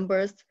the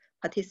numbers,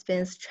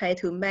 participants try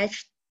to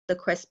match the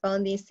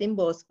corresponding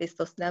symbols with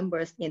those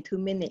numbers in 2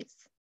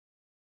 minutes.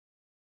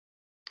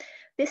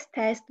 This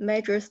test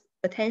measures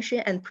attention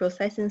and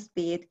processing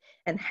speed,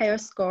 and higher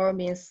score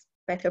means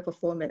better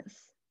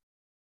performance.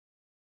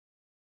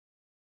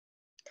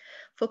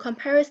 For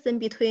comparison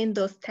between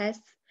those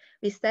tests,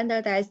 we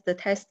standardized the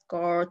test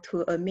score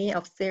to a mean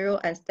of 0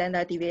 and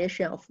standard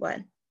deviation of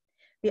 1.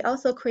 We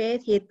also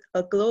created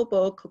a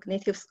global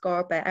cognitive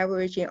score by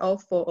averaging all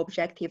 4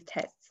 objective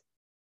tests.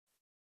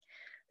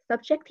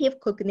 Subjective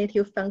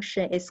cognitive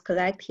function is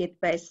collected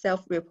by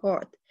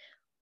self-report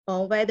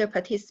on whether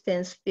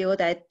participants feel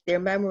that their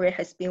memory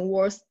has been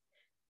worse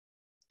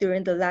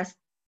during the last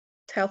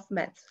 12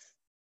 months.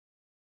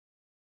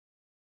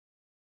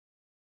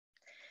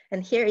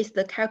 And here is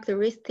the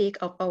characteristic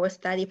of our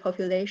study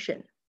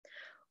population.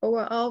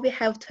 Overall, we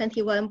have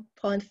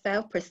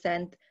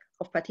 21.5%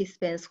 of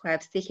participants who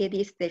have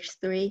CKD stage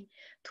 3,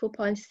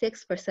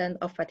 2.6%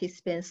 of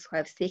participants who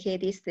have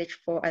CKD stage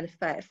 4 and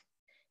 5.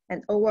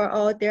 And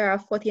overall, there are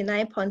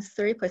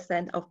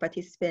 49.3% of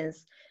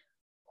participants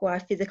who are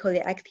physically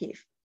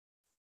active.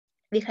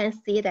 We can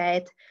see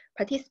that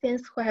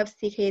participants who have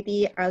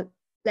CKD are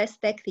less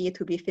likely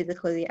to be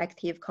physically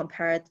active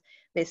compared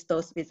with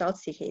those without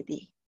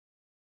CKD.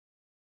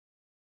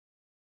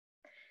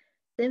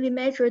 Then we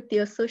measured the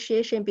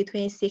association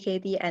between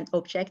CKD and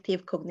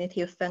objective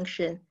cognitive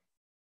function.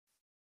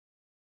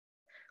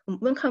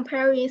 When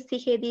comparing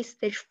CKD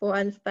stage 4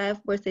 and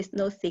 5 versus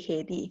no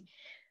CKD,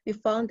 we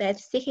found that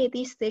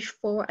CKD stage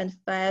 4 and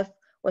 5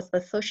 was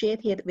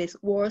associated with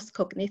worse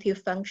cognitive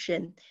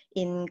function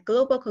in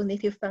global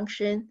cognitive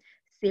function,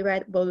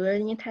 cerebral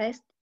learning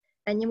test,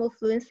 animal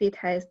fluency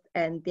test,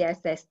 and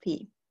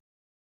DSST.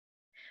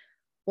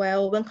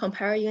 While when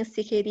comparing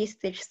CKD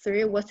stage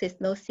 3 versus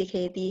no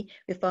CKD,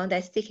 we found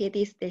that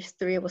CKD stage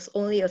 3 was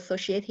only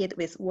associated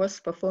with worse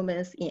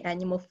performance in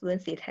animal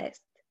fluency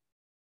test.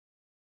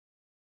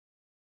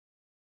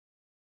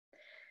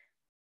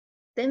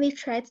 Then we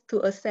tried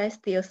to assess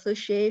the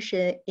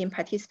association in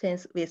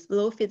participants with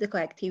low physical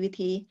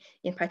activity,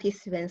 in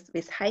participants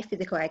with high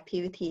physical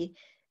activity,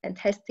 and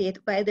tested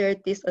whether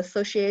this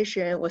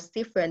association was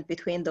different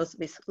between those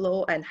with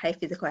low and high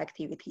physical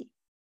activity.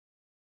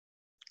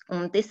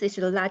 This is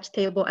a large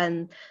table,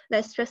 and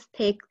let's just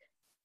take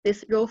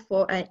this row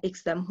for an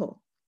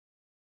example.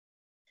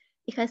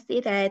 You can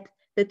see that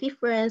the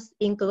difference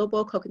in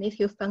global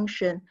cognitive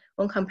function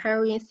when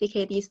comparing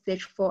CKD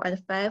stage 4 and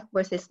 5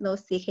 versus no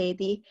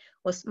CKD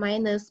was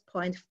minus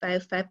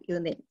 0.55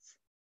 units.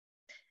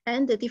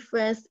 And the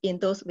difference in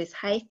those with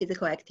high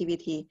physical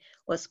activity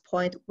was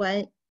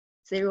 0.10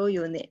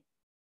 unit.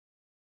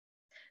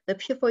 The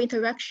pupil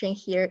interaction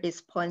here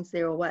is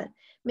 0.01,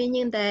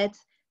 meaning that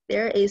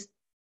there is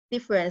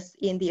difference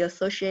in the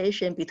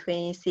association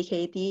between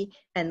CKD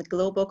and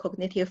global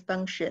cognitive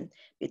function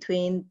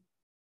between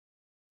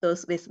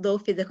those with low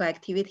physical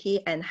activity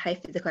and high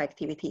physical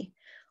activity.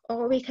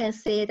 Or we can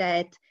say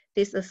that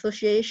this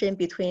association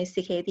between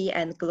CKD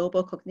and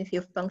global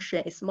cognitive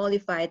function is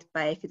modified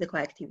by physical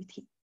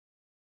activity.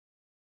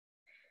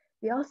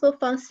 We also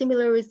found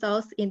similar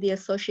results in the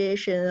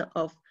association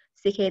of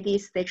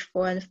CKD stage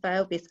 4 and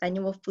 5 with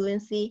animal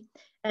fluency,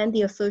 and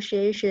the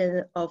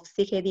association of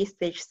CKD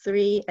stage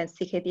 3 and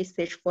CKD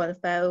stage 4 and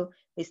 5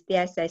 with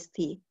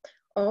DSST.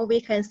 Or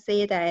we can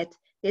say that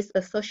these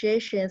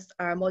associations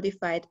are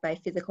modified by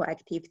physical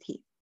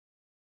activity.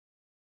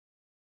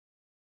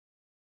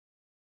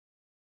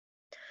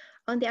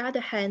 On the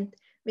other hand,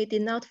 we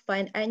did not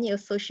find any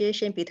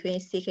association between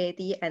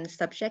CKD and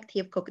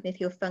subjective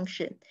cognitive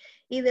function,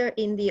 either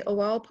in the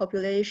overall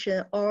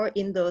population or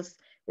in those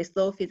with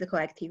low physical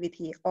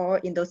activity or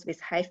in those with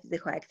high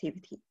physical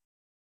activity.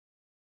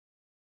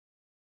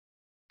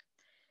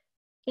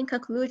 In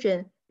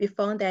conclusion, we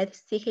found that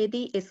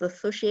CKD is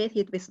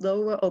associated with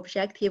lower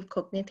objective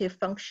cognitive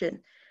function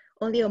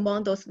only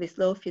among those with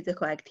low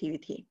physical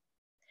activity.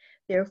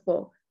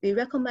 Therefore, we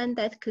recommend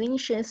that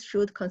clinicians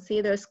should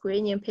consider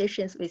screening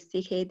patients with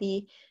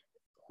CKD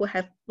who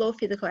have low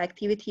physical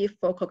activity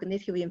for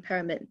cognitive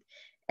impairment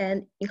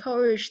and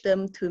encourage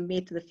them to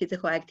meet the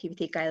physical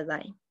activity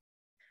guideline.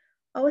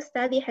 Our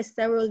study has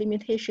several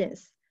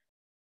limitations.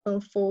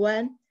 For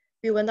one,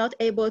 we were not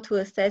able to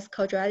assess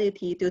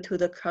causality due to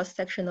the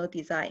cross-sectional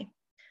design.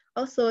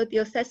 Also, the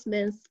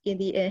assessments in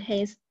the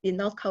ENHANCE did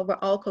not cover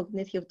all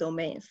cognitive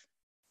domains.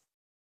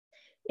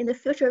 In the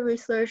future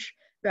research,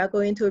 we are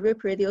going to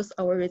reproduce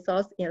our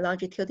results in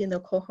longitudinal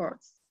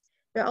cohorts.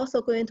 We are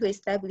also going to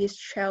establish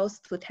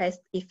trials to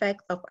test the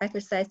effect of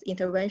exercise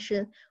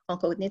intervention on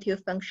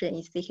cognitive function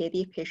in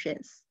CKD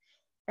patients.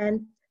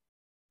 And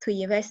to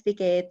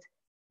investigate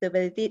the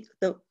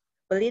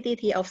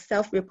validity of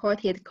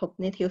self-reported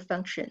cognitive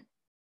function.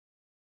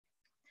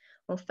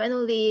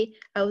 Finally,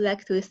 I would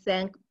like to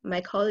thank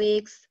my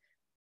colleagues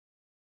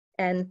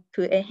and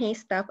to enhance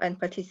staff and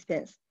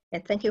participants.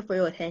 And thank you for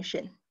your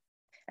attention.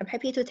 I'm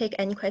happy to take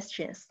any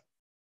questions.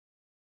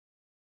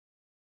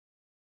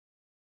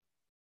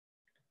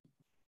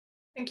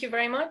 Thank you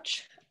very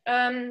much.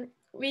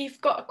 We've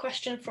got a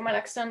question from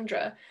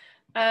Alexandra.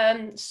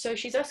 So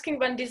she's asking,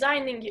 when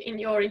designing in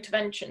your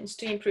interventions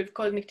to improve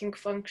cognitive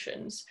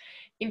functions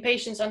in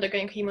patients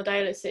undergoing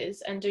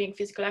hemodialysis and doing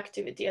physical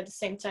activity at the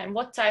same time,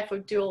 what type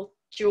of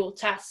dual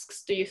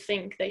tasks do you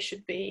think they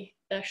should be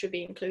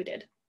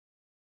included?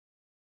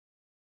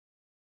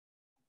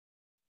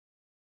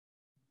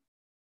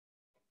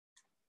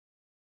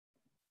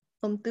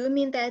 Do you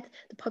mean that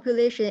the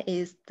population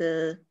is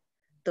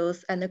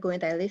those undergoing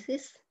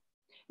dialysis?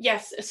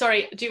 Yes,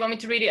 sorry, do you want me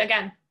to read it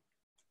again?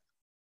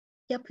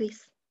 Yeah,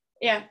 please.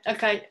 Yeah,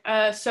 okay.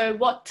 So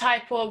what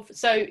type of,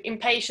 so in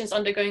patients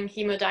undergoing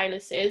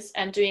hemodialysis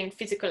and doing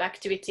physical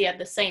activity at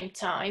the same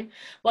time,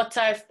 what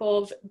type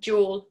of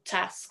dual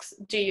tasks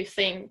do you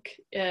think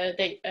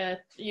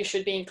you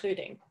should be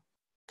including?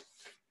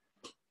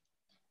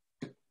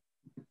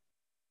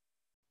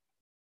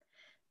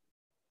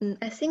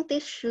 I think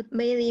this should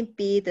mainly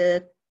be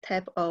the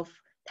type of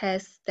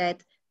test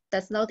that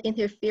does not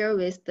interfere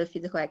with the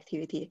physical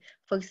activity.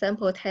 For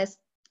example, tests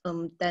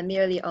that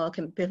merely on a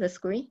computer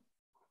screen.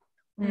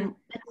 Let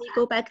me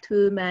go back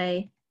to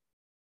my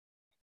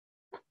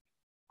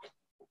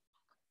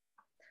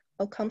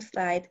outcome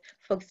slide.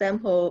 For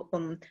example,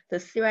 the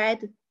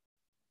thread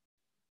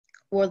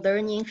or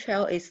learning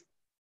trial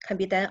can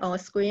be done on a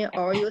screen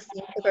or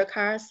using paper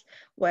cards,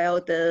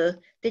 while the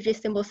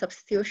digit symbol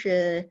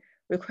substitution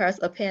requires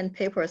a pen and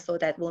paper, so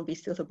that won't be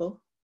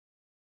suitable.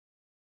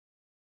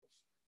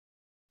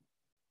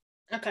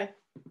 Okay,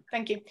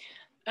 thank you.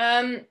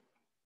 I'm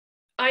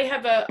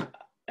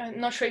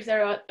not sure if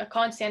there are, I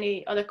can't see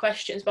any other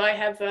questions, but I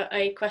have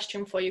a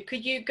question for you.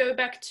 Could you go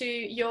back to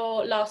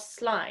your last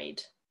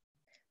slide?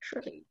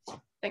 Sure. Please?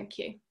 Thank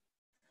you.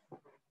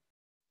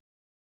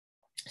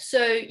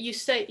 So you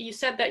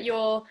said that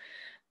your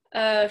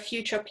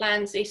future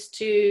plans is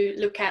to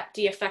look at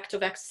the effect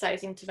of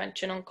exercise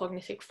intervention on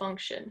cognitive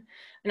function.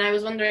 And I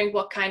was wondering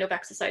what kind of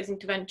exercise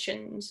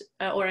interventions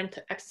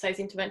exercise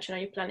intervention are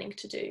you planning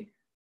to do?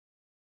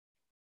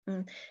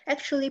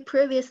 Actually,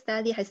 previous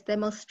study has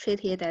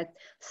demonstrated that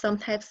some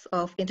types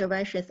of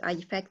interventions are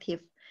effective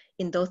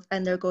in those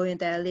undergoing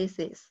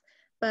dialysis,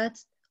 but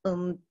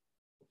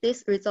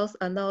these results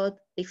are not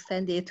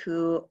extended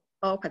to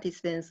all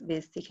participants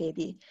with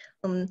CKD.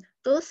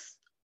 Those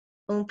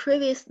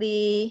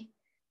previously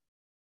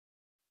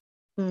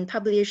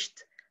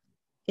published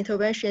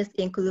interventions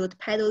include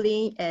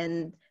pedaling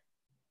and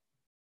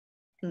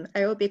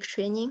aerobic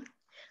training.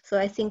 So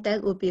I think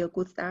that would be a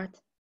good start.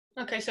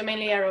 Okay, so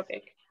mainly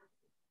aerobic.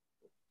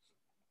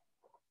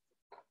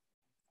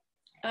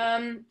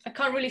 I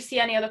can't really see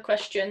any other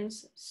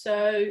questions.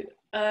 So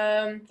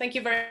thank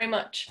you very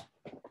much.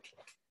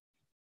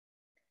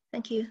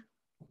 Thank you.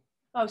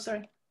 Oh,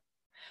 sorry,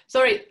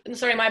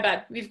 my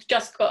bad. We've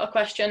just got a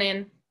question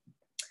in.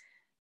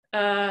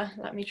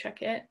 Let me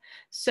check it.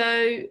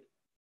 So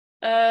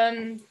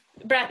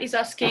Brett is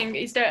asking,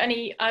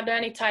 are there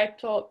any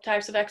types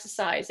of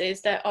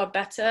exercises that are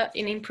better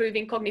in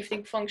improving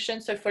cognitive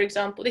function? So for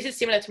example, this is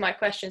similar to my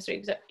question, so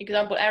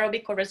example,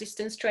 aerobic or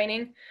resistance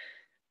training.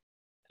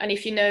 And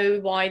if you know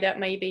why that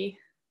may be.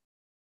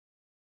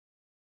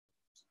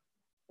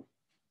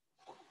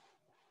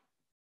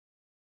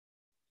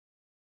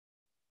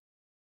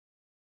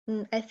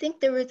 I think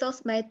the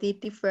results might be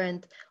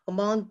different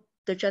among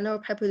the general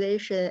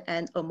population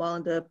and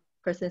among the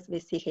persons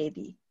with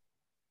CKD.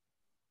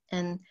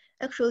 And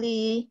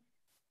actually,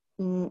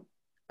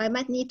 I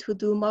might need to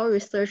do more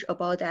research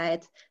about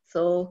that.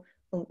 So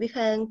we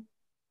can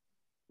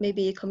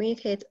maybe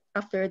communicate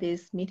after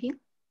this meeting.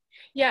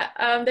 Yeah,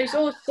 there's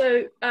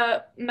also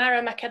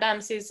Mara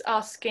McAdams is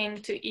asking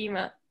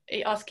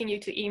you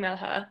to email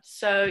her.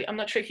 So I'm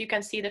not sure if you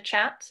can see the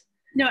chat.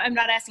 No, I'm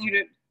not asking her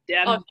to.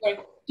 Oh, sorry.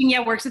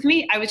 Jingyao works with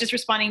me. I was just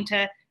responding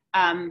to.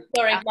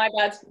 Sorry,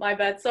 my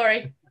bad.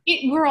 Sorry.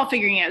 We're all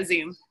figuring out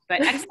Zoom,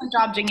 but excellent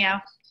job,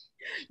 Jingyao.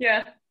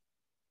 Yeah.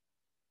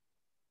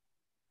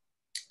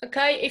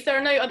 Okay, if there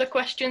are no other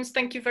questions,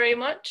 thank you very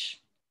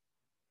much.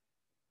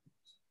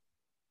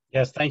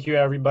 Yes, thank you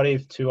everybody,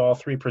 to all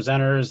three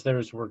presenters.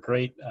 Those were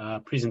great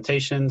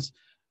presentations.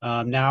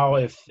 Now,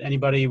 if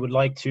anybody would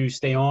like to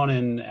stay on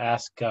and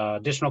ask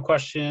additional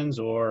questions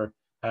or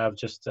have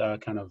just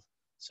kind of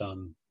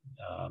some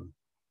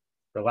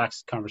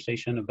relaxed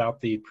conversation about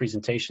the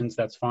presentations,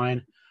 that's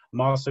fine.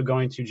 I'm also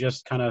going to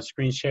just kind of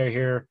screen share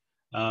here.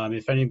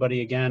 If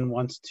anybody, again,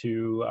 wants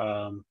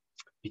to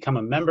become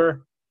a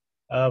member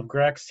of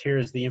GREX,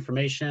 here's the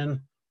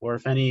information. Or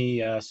if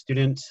any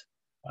student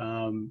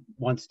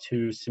wants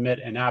to submit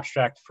an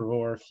abstract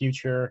for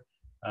future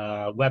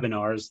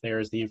webinars,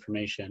 there's the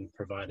information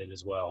provided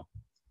as well.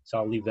 So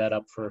I'll leave that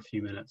up for a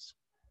few minutes.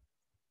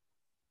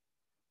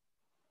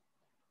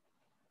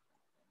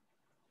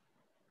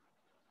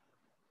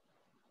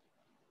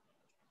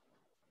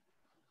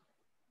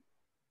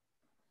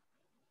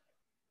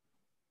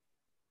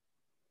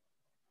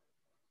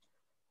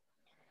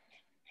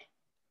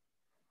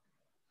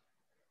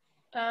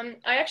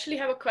 I actually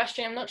have a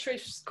question. I'm not sure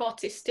if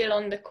Scott is still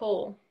on the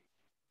call.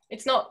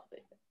 It's not.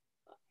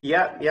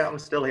 Yeah, I'm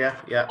still here.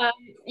 Yeah.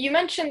 You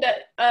mentioned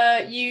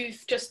that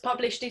you've just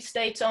published these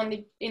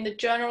data in the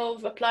Journal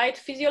of Applied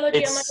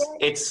Physiology.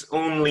 It's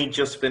only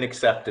just been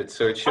accepted,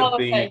 so it should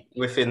be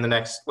within the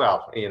next.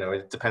 Well, you know,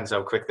 it depends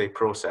how quick they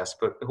process,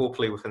 but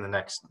hopefully within the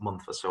next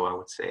month or so, I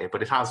would say.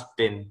 But it has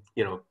been,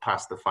 you know,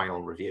 past the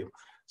final review.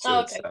 So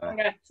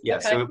okay. Yeah,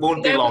 so it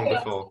won't be long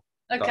before.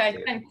 Okay.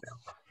 Thanks.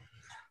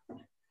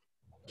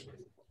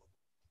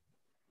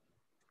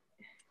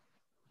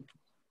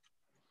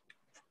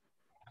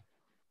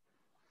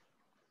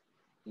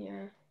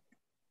 Yeah.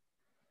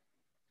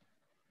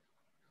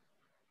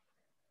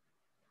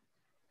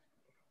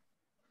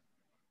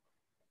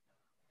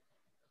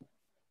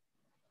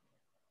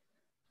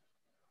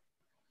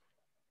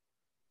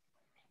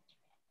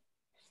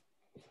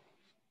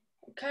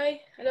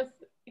 Okay, I don't,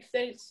 if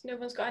no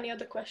one's got any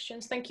other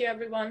questions. Thank you,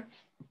 everyone.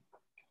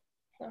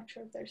 Not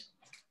sure if there's.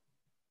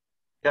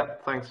 Yeah,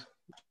 thanks.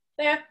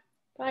 Yeah,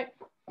 bye.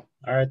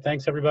 All right,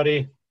 thanks,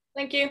 everybody.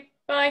 Thank you.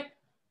 Bye.